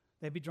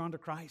 they'd be drawn to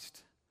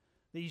Christ,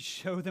 that you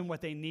show them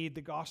what they need,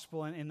 the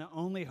gospel, and the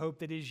only hope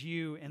that is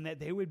you, and that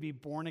they would be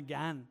born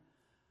again.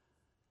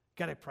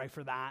 God, I pray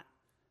for that.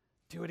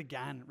 Do it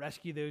again.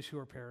 Rescue those who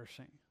are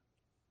perishing.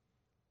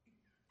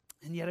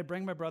 And yet I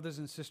bring my brothers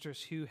and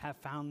sisters who have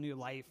found new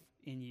life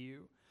in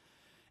you.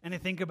 And I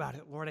think about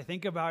it, Lord. I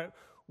think about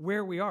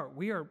where we are.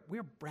 We are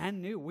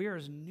brand new. We are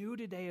as new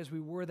today as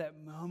we were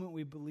that moment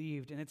we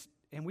believed.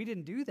 And we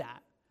didn't do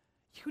that.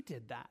 You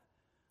did that.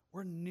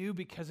 We're new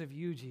because of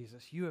you,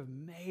 Jesus. You have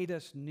made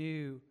us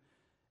new.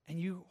 And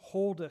you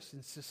hold us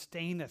and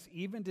sustain us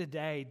even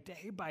today,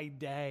 day by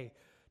day,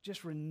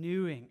 just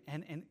renewing.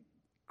 And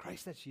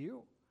Christ, that's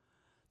you.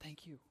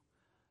 Thank you.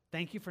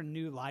 Thank you for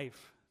new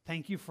life.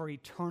 Thank you for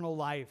eternal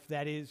life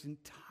that is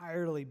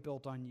entirely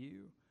built on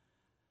you.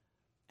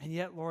 And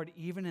yet, Lord,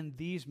 even in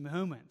these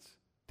moments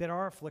that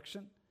are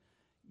affliction,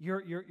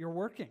 you're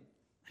working.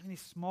 I mean,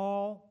 these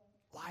small,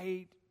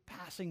 light,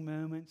 passing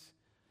moments,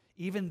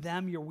 even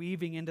them you're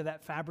weaving into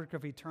that fabric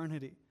of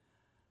eternity.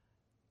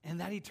 And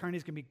that eternity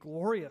is going to be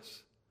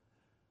glorious,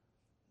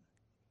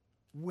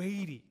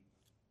 weighty,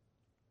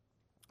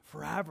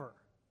 forever.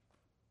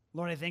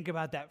 Lord, I think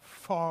about that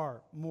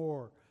far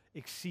more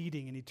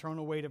exceeding and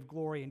eternal weight of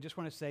glory, and just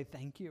want to say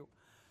thank you.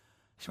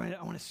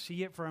 I want to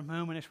see it for a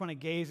moment. I just want to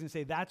gaze and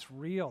say, that's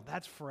real.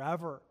 That's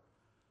forever.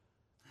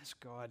 That's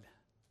good.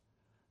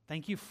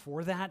 Thank you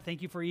for that.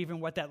 Thank you for even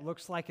what that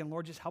looks like. And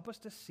Lord, just help us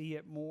to see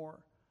it more.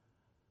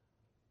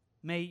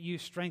 May you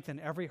strengthen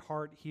every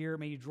heart here.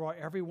 May you draw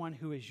everyone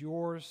who is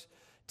yours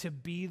to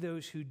be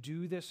those who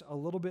do this a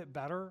little bit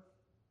better,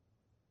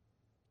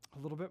 a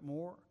little bit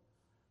more.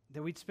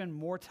 That we'd spend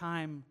more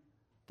time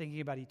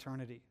thinking about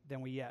eternity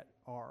than we yet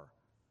are,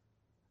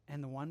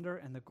 and the wonder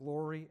and the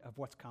glory of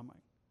what's coming.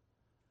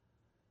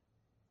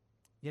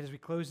 Yet as we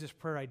close this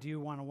prayer, I do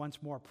want to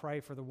once more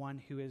pray for the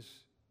one who is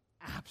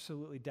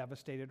absolutely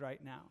devastated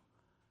right now.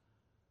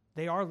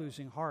 They are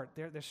losing heart.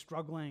 They're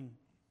struggling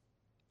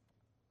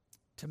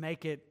to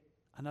make it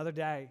another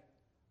day,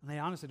 and they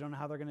honestly don't know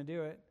how they're going to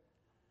do it.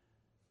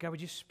 God,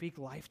 would you speak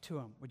life to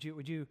them?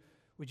 Would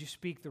you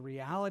speak the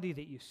reality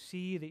that you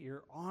see, that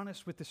you're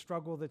honest with the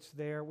struggle that's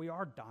there? We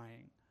are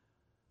dying.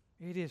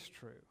 It is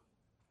true.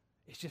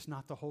 It's just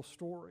not the whole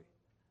story.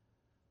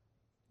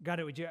 God,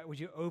 would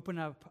you open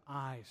up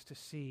eyes to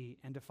see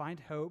and to find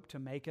hope to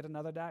make it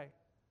another day,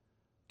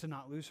 to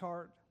not lose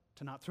heart,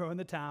 to not throw in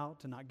the towel,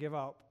 to not give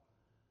up,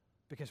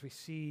 because we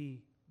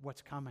see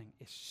what's coming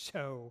is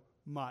so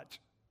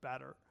much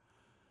better.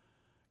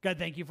 God,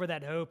 thank you for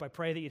that hope. I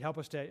pray that you'd help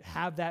us to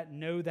have that,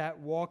 know that,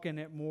 walk in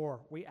it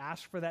more. We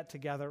ask for that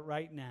together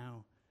right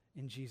now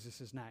in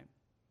Jesus' name.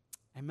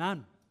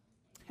 Amen.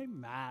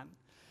 Amen.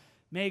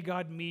 May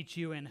God meet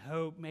you in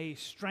hope. May He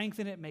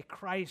strengthen it. May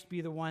Christ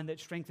be the one that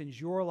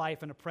strengthens your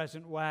life in a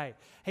present way.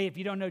 Hey, if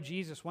you don't know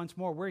Jesus, once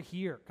more, we're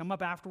here. Come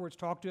up afterwards,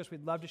 talk to us.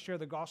 We'd love to share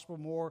the gospel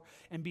more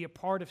and be a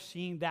part of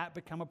seeing that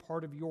become a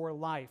part of your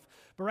life.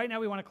 But right now,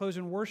 we want to close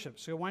in worship.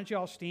 So why don't you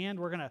all stand?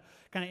 We're going to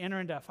kind of enter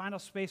into a final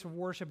space of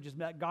worship, just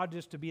let God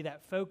just to be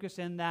that focus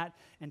in that.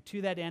 And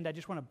to that end, I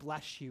just want to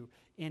bless you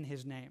in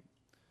His name.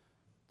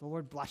 The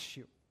Lord bless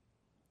you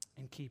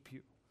and keep you.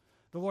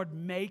 The Lord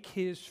make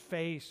His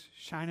face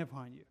shine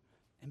upon you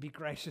and be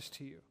gracious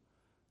to you.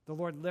 The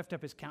Lord lift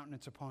up His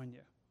countenance upon you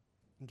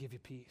and give you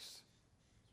peace.